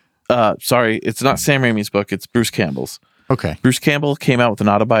his sorry, it's not Sam Raimi's book, it's Bruce Campbell's. Okay. Bruce Campbell came out with an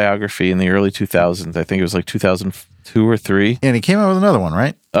autobiography in the early 2000s. I think it was like 2002 or 3. And he came out with another one,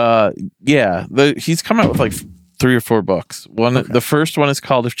 right? Yeah, he's come out with like 3 or 4 books. The first one is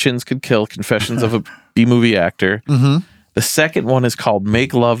called "If Chins Could Kill: Confessions of a B-Movie Actor." Mm-hmm. The second one is called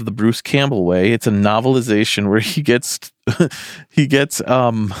 "Make Love the Bruce Campbell Way." It's a novelization where he gets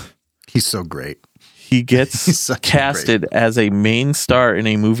He's so great. he gets He's such a casted as a main star in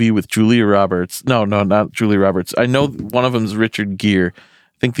a movie with Julia Roberts. No, not Julia Roberts. I know one of them is Richard Gere. I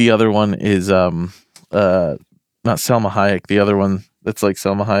think the other one is not Selma Hayek. The other one that's like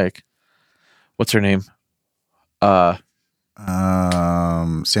Selma Hayek. What's her name?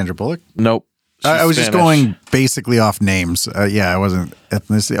 Sandra Bullock. Nope. I was just Spanish. going basically off names. Yeah, I wasn't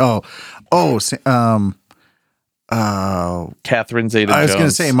ethnicity. Catherine Zeta-Jones. I was going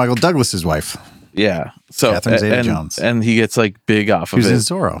to say Michael Douglas's wife. Yeah. So Catherine Zeta-Jones. and he gets like big off She of was in it.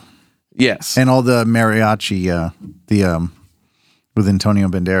 Zorro. Yes. And all the mariachi, with Antonio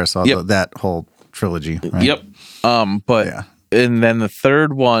Banderas, Yep. that whole trilogy. Right? Yep. But Yeah. and then the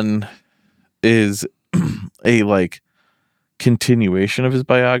third one is a like continuation of his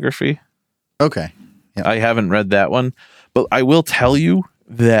biography. Okay. I haven't read that one, but I will tell you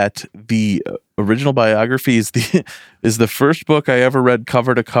that the original biography is the first book I ever read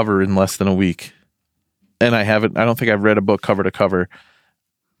cover to cover in less than a week. And I don't think I've read a book cover to cover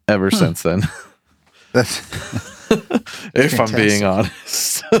ever since then. That's, If I'm being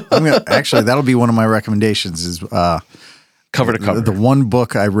honest. actually, that'll be one of my recommendations is Cover to cover. the one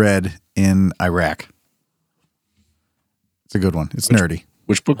book I read in Iraq. It's a good one. It's nerdy.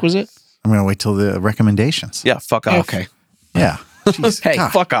 which book was it? I'm going to wait till the recommendations. Yeah, fuck off. Okay. Yeah. Jeez, Hey,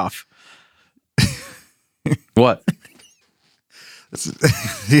 God. Fuck off. What?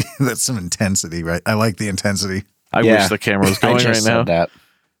 That's some intensity, right? I like the intensity. I Yeah. wish the camera was I going just right said now. that.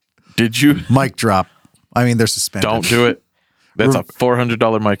 Did you? Mic drop. I mean, they're suspended. Don't do it. That's a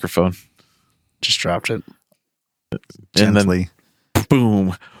 $400 microphone. Just dropped it. And then Gently.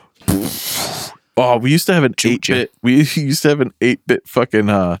 boom. Oh, we used to have an 8-bit. We used to have an 8-bit fucking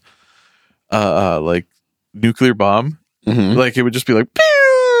like nuclear bomb. Mhm. Like it would just be like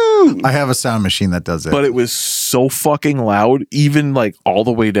pew! I have a sound machine that does it. But it was so fucking loud, even like all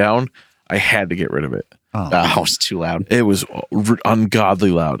the way down. I had to get rid of it. Oh, it's too loud. It was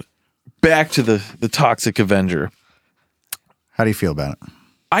ungodly loud. Back to the Toxic Avenger. How do you feel about it?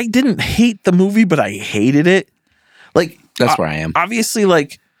 I didn't hate the movie, but I hated it. Like That's where I am. Obviously,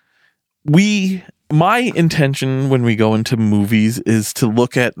 like my intention when we go into movies is to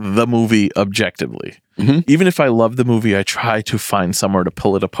look at the movie objectively. Mhm. Even if I love the movie, I try to find somewhere to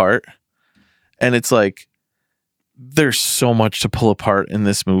pull it apart. And it's like there's so much to pull apart in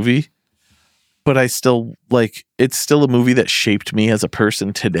this movie, but I still like it's still a movie that shaped me as a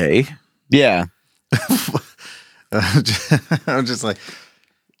person today. Yeah. I'm just like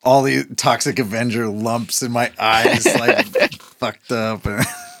all the Toxic Avenger lumps in my eyes, like fucked up.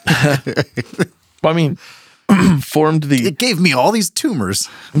 I mean, formed the It gave me all these tumors.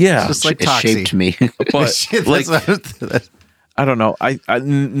 yeah, Just like It shaped Toxie. me. but Shit, like that's I don't know. I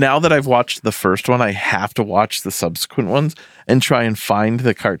now that I've watched the first one, I have to watch the subsequent ones and try and find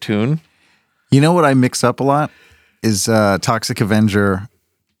the cartoon. You know what I mix up a lot is Toxic Avenger.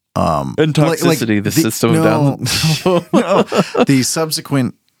 And Like- toxicity, the system no, down. no, the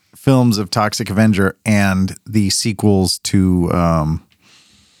subsequent films of Toxic Avenger and the sequels to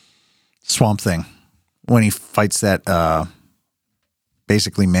Swamp Thing when he fights that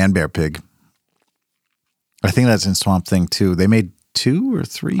basically man bear pig. I think that's in Swamp Thing too. They made 2 or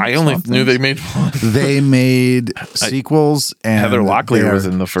 3. I only Swamp knew Things. they made one. They made sequels, and Heather Locklear they're was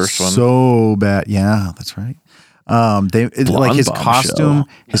in the first one. So bad, yeah, that's right. Like his Bomb costume. Show.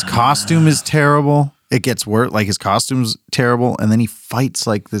 His costume is terrible. It gets worse. Like his costume's terrible, and then he fights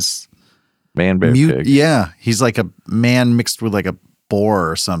like this Man bear mute. pig. Yeah, he's like a man mixed with like a boar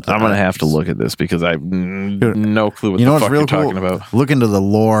or something. I'm gonna have to look at this because I have no clue what You know the what's fuck real you're cool? talking about. Look into the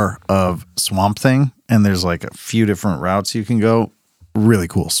lore of Swamp Thing, and there's like a few different routes you can go. Really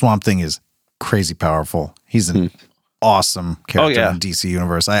cool. Swamp Thing is crazy powerful. He's an awesome character yeah. in DC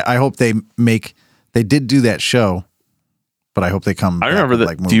Universe. I hope they did do that show, but I hope they come. I back remember with, that.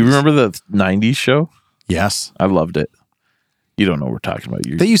 like, Do you movies. remember the '90s show? Yes. I loved it. You don't know what we're talking about.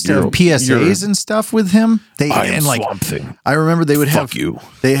 They used to have PSAs and stuff with him. I am and like Swamp Thing. I remember they would have Fuck you.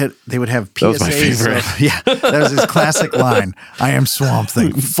 They would have PSAs. That was my favorite. Yeah, that was his classic line. I am Swamp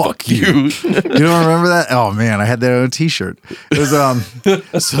Thing. Fuck you. You. You don't remember that? Oh man, I had that on a T-shirt. It was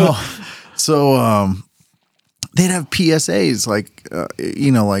so they'd have PSAs like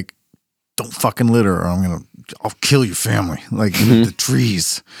like don't fucking litter or I'll kill your family like the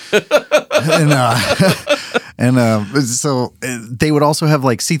trees. So they would also have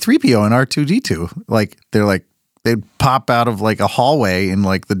like C-3PO and R2-D2. Like they'd pop out of like a hallway in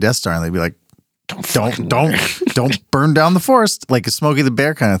like the Death Star and they'd be like, don't burn down the forest, like a Smokey the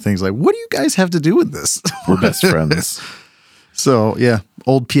Bear kind of things. Like, what do you guys have to do with this? We're best friends. So yeah,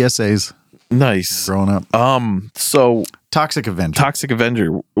 old PSAs Nice. growing up. So Toxic Avenger. Toxic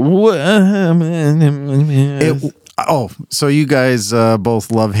Avenger. So you guys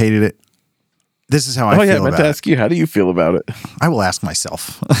both hated it. This is how I Oh yeah, I feel meant about to it. ask you. How do you feel about it? I will ask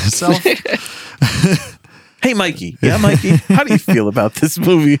myself. So Hey, Mikey. Yeah, Mikey. How do you feel about this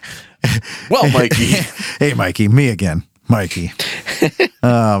movie? Well, Mikey. hey, Mikey, me again, Mikey.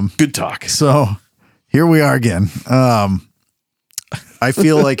 Good talk. So here we are again. I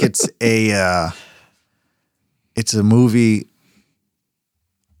feel like it's a movie.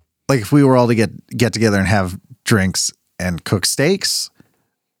 Like if we were all to get together and have drinks and cook steaks.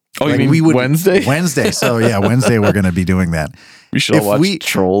 Oh, Like you mean Wednesday? Wednesday. So yeah, Wednesday we're going to be doing that. We should all watch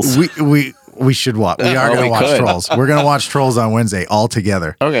Trolls. We should watch. We are Oh, going we to watch could. Trolls. We're going to watch Trolls on Wednesday all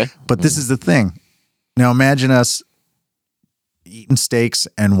together. Okay. But this is the thing. Now imagine us eating steaks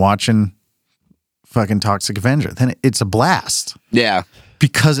and watching fucking Toxic Avenger. Then it's a blast Yeah.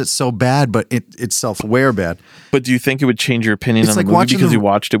 because it's so bad, but it's self-aware bad. But do you think it would change your opinion It's on like the movie watching because the- you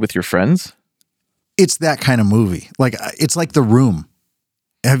watched it with your friends? It's that kind of movie. Like it's like The Room.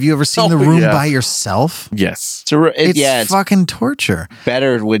 Have you ever seen The Oh, Room yeah. by yourself? Yes. It's fucking torture.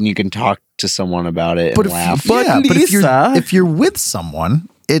 better when you can talk to someone about it But and laugh. But but Lisa- if you're with someone,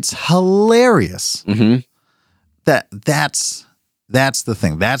 it's hilarious. Mm-hmm. That's That's the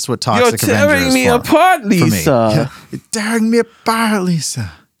thing. That's what Toxic You're Avenger tearing is me for. apart, For me. Lisa. You're tearing me apart,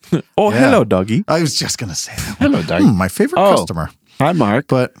 Lisa. Oh, Yeah. hello, doggy. I was just gonna say that. Hello, Doug. My favorite customer. Hi, Mark.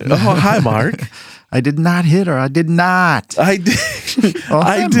 But Oh, hi, Mark. I did not hit her. I did not. I did. Oh,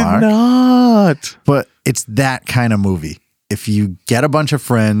 I hi, did Mark. not. But it's that kind of movie. If you get a bunch of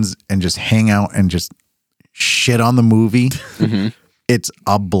friends and just hang out and just shit on the movie, it's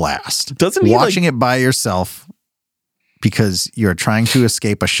a blast. Doesn't he, watching it by yourself because you're trying to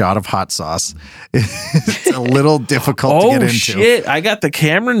escape a shot of hot sauce? It's a little difficult to get Oh, into. shit. I got the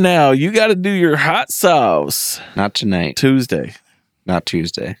camera now. You got to do your hot sauce. Not tonight. Tuesday. Not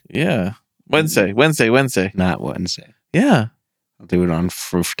Tuesday. Yeah. Wednesday. Not Wednesday. Yeah. I'll do it on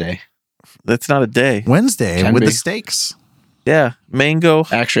Froof Day. That's not a day. Wednesday Can with be. the steaks. Yeah. Mango.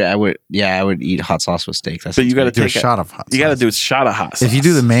 Actually, I would eat hot sauce with steak. That's But you got to Do a take shot of hot sauce. You got to do a shot of hot sauce. If you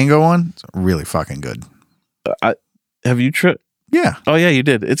do the mango one, it's really fucking good. Have you tried? Yeah. Oh, yeah, you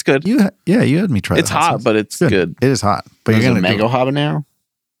did. It's good. You had me try It's the hot, sauce. but it's good. It is hot. But Is you're it going to mango habanero?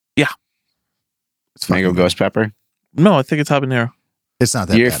 It's fucking Mango good. ghost pepper? No, I think it's habanero. It's not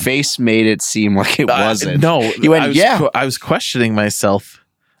that Your bad. face made it seem like it wasn't. No. You went, I was yeah. I was questioning myself.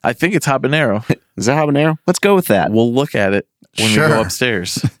 I think it's habanero. Is that habanero? Let's go with that. We'll look at it when we Sure. go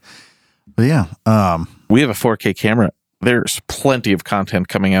upstairs. But yeah, We have a 4K camera. There's plenty of content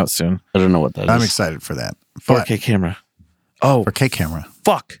coming out soon. I don't know what that I'm is. excited for that. But 4K camera. Oh, 4K camera.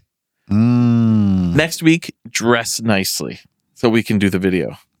 fuck. Next week, dress nicely so we can do the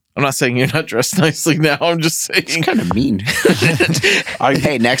video. I'm not saying you're not dressed nicely now. I'm just saying. It's kind of mean.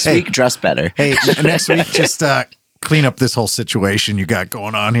 Hey, next week, dress better. Hey, next week, just clean up this whole situation you got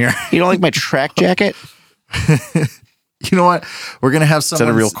going on here. You don't like my track jacket? You know what? We're gonna have Is that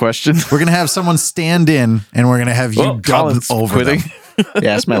someone. a real question? We're gonna have someone stand in, and we're gonna have you Well, dub Colin's over quitting. them.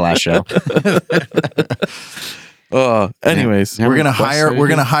 Yeah, it's my last show. Anyways, Yeah. We're gonna What's hire. that We're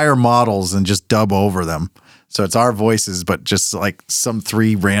again? gonna hire models and just dub over them. So it's our voices, but just like some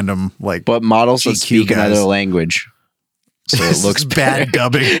three random like. But models that GQ speak guys. another language. So it This looks is bad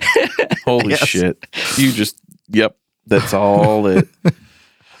dubbing. holy Yes. shit. You just, yep, that's all it.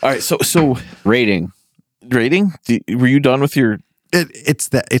 All right, so rating. rating? Were you done with your...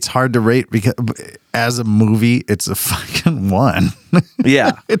 It's hard to rate because as a movie, it's a fucking 1.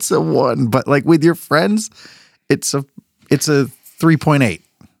 Yeah. It's a 1, but like with your friends, it's a 3.8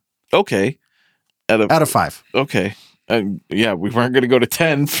 Okay. out of 5. Okay. Yeah, we weren't going to go to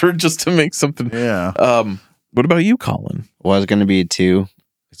 10 for just to make something. Yeah. What about you, Colin? Was going to be a 2.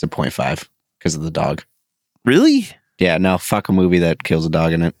 It's a 0.5 because of the dog. Really? Yeah, no, fuck a movie that kills a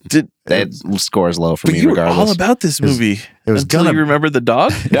dog in it. That score is low for But me you were regardless. all about this movie. it was until gonna- you remember the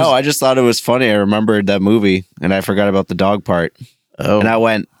dog? No, I just thought it was funny. I remembered that movie and I forgot about the dog part. Oh. And I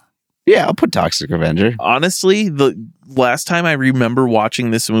went, yeah, I'll put Toxic Avenger. Honestly, the last time I remember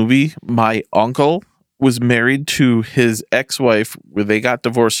watching this movie, my uncle was married to his ex-wife. They got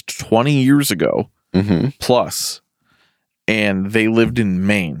divorced 20 years ago Mm-hmm. plus, and they lived in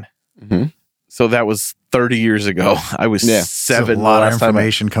Maine. Mm-hmm. So that was 30 years ago. I was Yeah. It's 7. a lot the of last time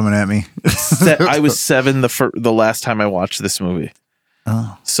information coming at me. I was 7 the last time I watched this movie.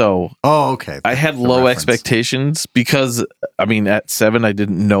 Oh. So Oh, okay. I had The low reference. expectations because, I mean, at 7, I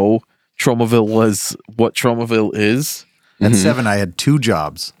didn't know Tromaville was what Tromaville is. At Mhm. 7, I had 2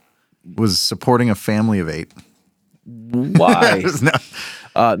 jobs. Was supporting a family of 8. Why?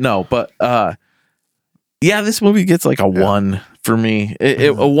 No. No, but yeah, this movie gets like a 1 for me.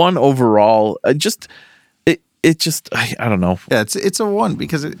 A 1 overall. I don't know. Yeah, it's a 1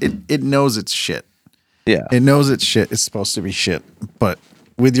 because it knows it's shit. Yeah. It knows it's shit. It's supposed to be shit. But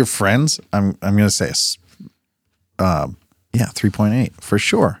with your friends, I'm gonna say 3.8 for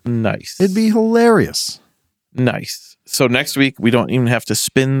sure. Nice. It'd be hilarious. Nice. So next week we don't even have to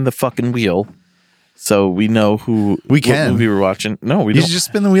spin the fucking wheel. So we know what can. movie we're watching. No, we You don't. should just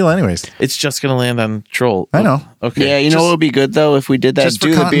spin the wheel anyways. It's just gonna land on Troll. I know. Okay. Yeah, you know what would be good though if we did that. just for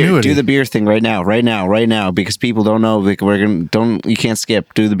Do the continuity. beer thing right now, because people don't know. Like you can't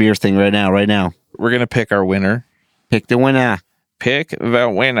skip. Do the beer thing right now. We're gonna pick our winner. Pick the winner. Pick the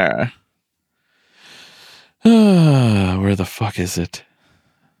winner. Where the fuck is it?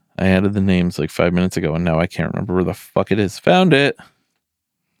 I added the names like 5 minutes ago and now I can't remember where the fuck it is. Found it.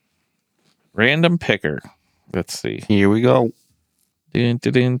 Random picker. Let's see. Here we go. Dun,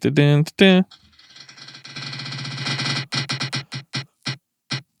 dun, dun, dun, dun, dun.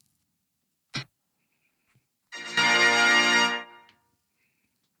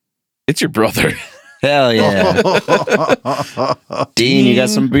 It's your brother. Hell yeah, Dean, you got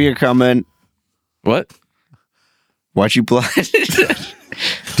some beer coming. What? Watch you blood.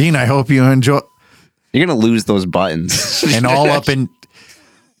 Dean, I hope you enjoy. You're gonna lose those buttons. and all up and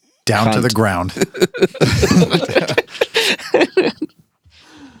down to the ground.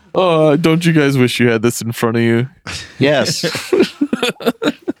 Oh, don't you guys wish you had this in front of you? Yes.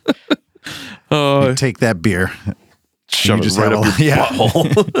 Oh, Take that beer. shove You it just right have up a- your yeah.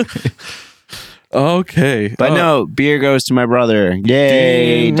 butthole. Okay. But no, beer goes to my brother.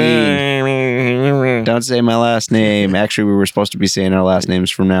 Yay, D. Don't say my last name. Actually, we were supposed to be saying our last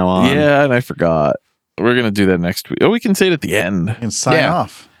names from now on. Yeah, and I forgot. We're gonna do that next week. Oh, we can say it at the end. And sign Yeah.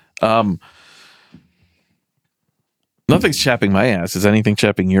 off. Nothing's chapping my ass. Is anything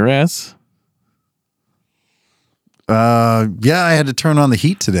chapping your ass? Yeah, I had to turn on the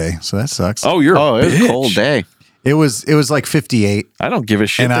heat today, so that sucks. Oh, you're Oh, a it was bitch. a cold day. It was like 58. I don't give a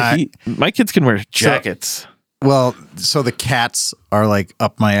shit. And The I- heat. My kids can wear jackets. Well, so the cats are like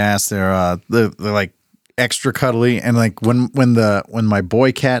up my ass. They're like extra cuddly, and like when my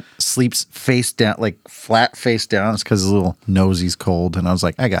boy cat sleeps face down, like flat face down, it's because his little nosy's cold. And I was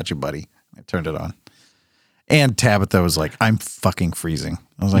like, I got you, buddy. I turned it on. And Tabitha was like, I'm fucking freezing.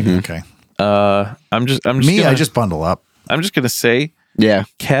 I was like, okay. I'm just Me, gonna, I just bundle up. I'm just gonna say, Yeah.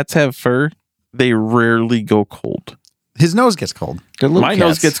 cats have fur. They rarely go cold. His nose gets cold. Good little My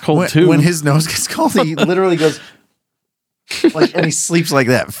nose cats. gets cold when, too. When his nose gets cold, he literally goes like, and he sleeps like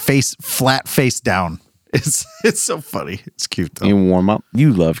that, flat face down. It's so funny. It's cute though. You warm up.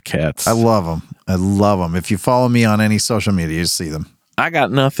 You love cats. I love them. I love them. If you follow me on any social media, you see them. I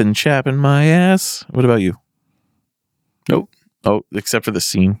got nothing chapping my ass. What about you? Nope. Oh, except for the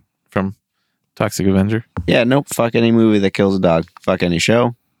scene from Toxic Avenger. Yeah, nope. Fuck any movie that kills a dog. Fuck any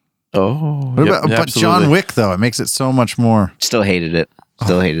show. Oh, What yep, about, but absolutely. John Wick though, it makes it so much more. Still hated it.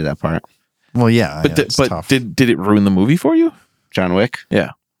 Still hated that part. Well, yeah, But, yeah, it's tough. did it ruin the movie for you? John Wick.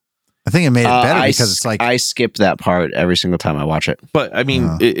 Yeah. I think it made it better I because it's like I skip that part every single time I watch it. But I mean,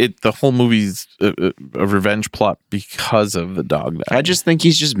 the whole movie's a revenge plot because of the dog. That I just think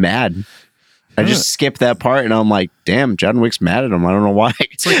he's just mad. I just skip that part and I'm like, damn, John Wick's mad at him. I don't know why.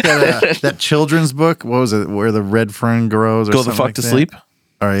 it's like that that children's book. What was it? Where the red fern grows? Or go the something fuck like to that? sleep.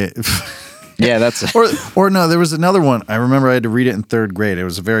 All right. Yeah, that's or no, there was another one. I remember I had to read it in third grade. It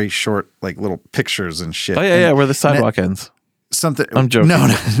was very short, like little pictures and shit. Oh yeah, And yeah, where the sidewalk ends. something. I'm joking. No,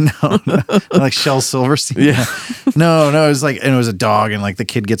 like Shel Silverstein. Yeah. No, it was like, and it was a dog, and like the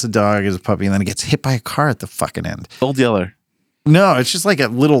kid gets a dog as a puppy, and then it gets hit by a car at the fucking end. Old Yeller. No, it's just like a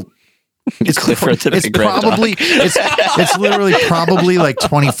little. It's Clifford the It's Big Red Dog. probably it's literally probably like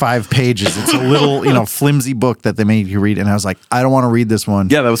 25 pages. It's a little flimsy book that they made you read, and I was like, I don't want to read this one.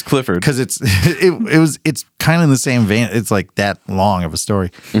 Yeah, that was Clifford. Because it's kind of in the same vein. It's like that long of a story.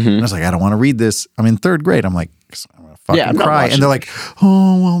 And I was like, I don't want to read this. I'm in third grade. I'm like, I'm gonna fucking I'm not cry. watching And they're like,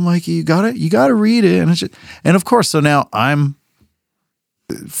 oh well, Mikey, you gotta read it. And it's just, and of course, so now I'm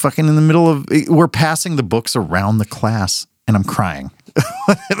fucking in the middle of. We're passing the books around the class, and I'm crying.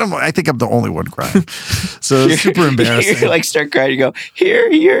 And I think I'm the only one crying. So it's super embarrassing. You like start crying. You go, here,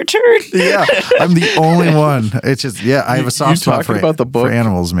 your turn. Yeah, I'm the only one. It's just, yeah, I have a soft spot talking for about the book? for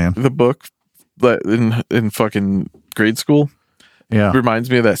animals, man. The book that in fucking grade school Yeah. reminds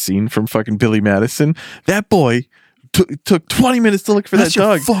me of that scene from fucking Billy Madison. That boy took 20 minutes to look for That's that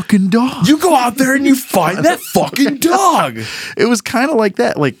your dog. fucking dog. You go out there and you find that fucking dog. It was kind of like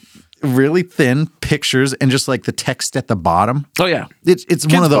that, like really thin pictures and just like the text at the bottom. Oh yeah, It's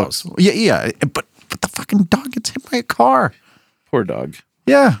one of books. those. Yeah. But the fucking dog gets hit by a car. poor dog.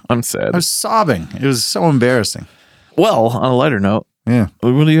 Yeah. I'm sad. I was sobbing. It was so embarrassing. Well, on a lighter note, Yeah.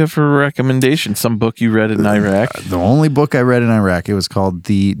 what do you have for a recommendation? Some book you read in Iraq? The only book I read in Iraq, it was called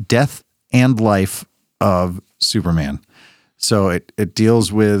The Death and Life of Superman. So it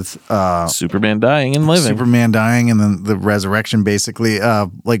deals with Superman dying and living. Superman dying and then the resurrection, basically,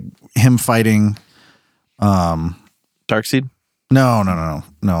 like him fighting. Darkseid? No.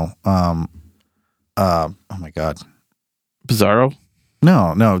 Oh my God. Bizarro?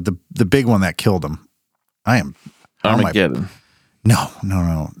 No. The big one that killed him. how am I- Armageddon.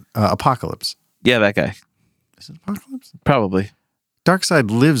 No. Apocalypse. Yeah, that guy. Is it Apocalypse? Probably. Darkseid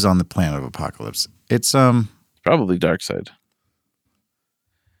lives on the planet of Apocalypse. It's Probably Darkseid.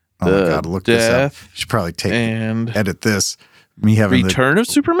 oh my God, look this up. Death Should probably and edit this. Me having Return of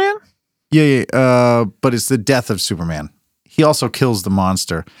Superman? Yeah. But it's the death of Superman. He also kills the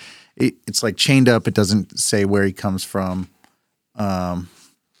monster. It's like chained up. It doesn't say where he comes from. Let me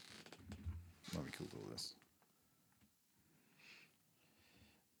Google this.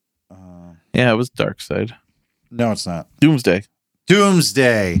 Yeah, it was Darkseid. No, it's not. Doomsday.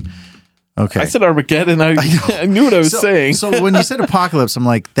 Doomsday. Okay. I said Armageddon. I knew what I was saying. So when you said Apocalypse, I'm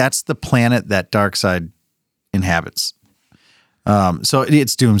like, that's the planet that Darkseid inhabits. So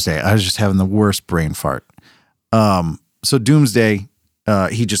it's Doomsday. I was just having the worst brain fart. So Doomsday,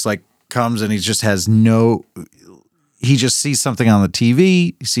 he just like comes and he just has he just sees something on the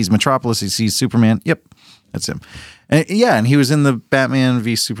TV. He sees Metropolis. He sees Superman. Yep, that's him. And and he was in the Batman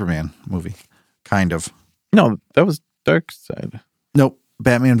v Superman movie, kind of. No, that was Darkseid. Nope,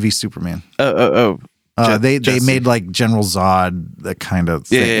 Batman v Superman. They made like General Zod, that kind of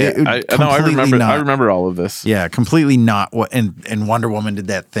thing. Yeah. I remember all of this. Yeah, completely not what. And Wonder Woman did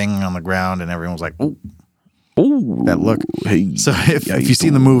that thing on the ground, and everyone was like, "Ooh, that look." Hey, So if you've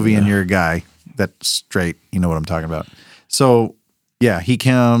seen the movie and you're a guy that's straight, you know what I'm talking about. So yeah, he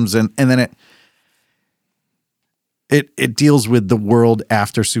comes and then it deals with the world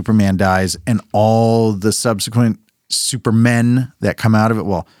after Superman dies and all the subsequent Supermen that come out of it.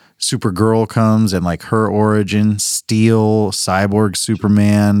 Well, Supergirl comes and like her origin, Steel, Cyborg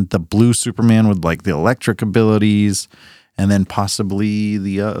Superman, the blue Superman with like the electric abilities, and then possibly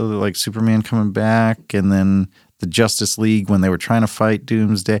the other like Superman coming back, and then the Justice League when they were trying to fight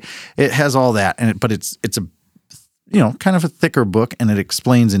Doomsday. It has all that, but it's a kind of a thicker book, and it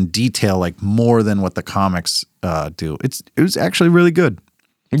explains in detail like more than what the comics do. It was actually really good.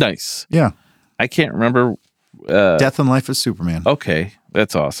 Nice. Yeah. I can't remember. Death and Life of Superman. Okay,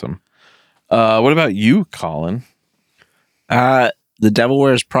 that's awesome. What about you, Colin? The Devil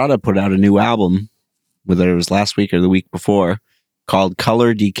Wears Prada put out a new album, whether it was last week or the week before, called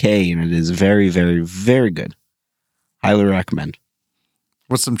Color Decay, and it is very, very, very good. Highly recommend.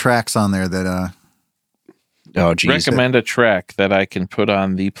 What's some tracks on there that Oh, geez. Recommend a track that I can put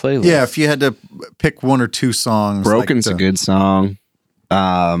on the playlist. Yeah, if you had to pick one or two songs. Broken's a good song.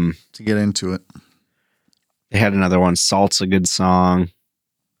 To get into it. They had another one. Salt's a good song.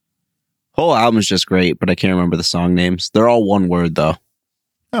 Whole album is just great, but I can't remember the song names. They're all one word, though.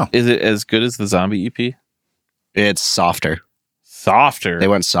 Oh. Is it as good as the Zombie EP? It's softer. Softer? They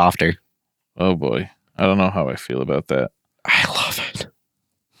went softer. Oh, boy. I don't know how I feel about that. I love it.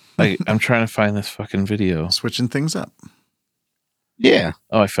 I'm trying to find this fucking video. Switching things up. Yeah.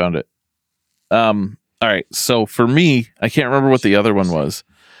 Oh, I found it. All right. So for me, I can't remember what the other one was,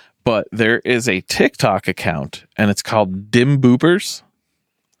 but there is a TikTok account and it's called Dim Boopers.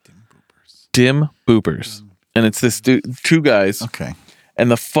 Dim Boopers. And it's this two guys. Okay.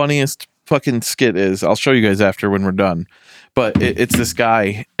 And the funniest fucking skit is, I'll show you guys after when we're done, but it's this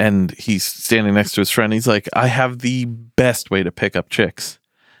guy and he's standing next to his friend. He's like, I have the best way to pick up chicks.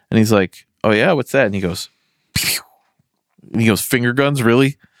 And he's like, oh yeah, what's that? And he goes, pew. And he goes, finger guns, really?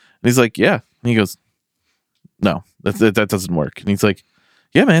 And he's like, yeah. And he goes, no, that doesn't work. And he's like,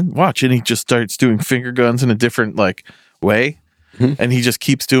 yeah, man, watch. And he just starts doing finger guns in a different like way. Mm-hmm. And he just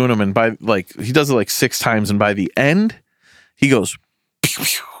keeps doing them. And he does it like 6 times. And by the end, he goes, pew,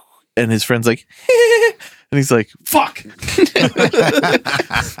 pew. And his friend's like, and he's like, fuck.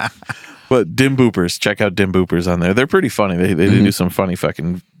 But Dim Boopers, check out Dim Boopers on there. They're pretty funny. They do some funny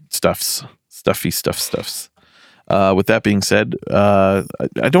fucking stuffs. With that being said, I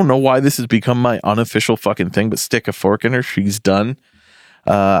don't know why this has become my unofficial fucking thing, but stick a fork in her. She's done.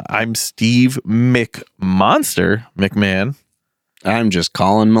 I'm Steve McMahon. I'm just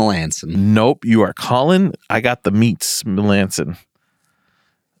Colin Melanson. Nope, you are Colin. I got the meats Melanson.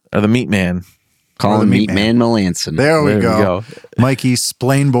 Or the meat man. Colin Meatman Melanson. There we go. Mikey,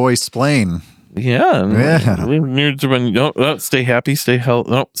 Splain Boy, Splain. Yeah. Stay happy. Stay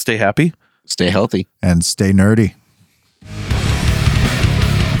happy. Stay healthy. And stay nerdy.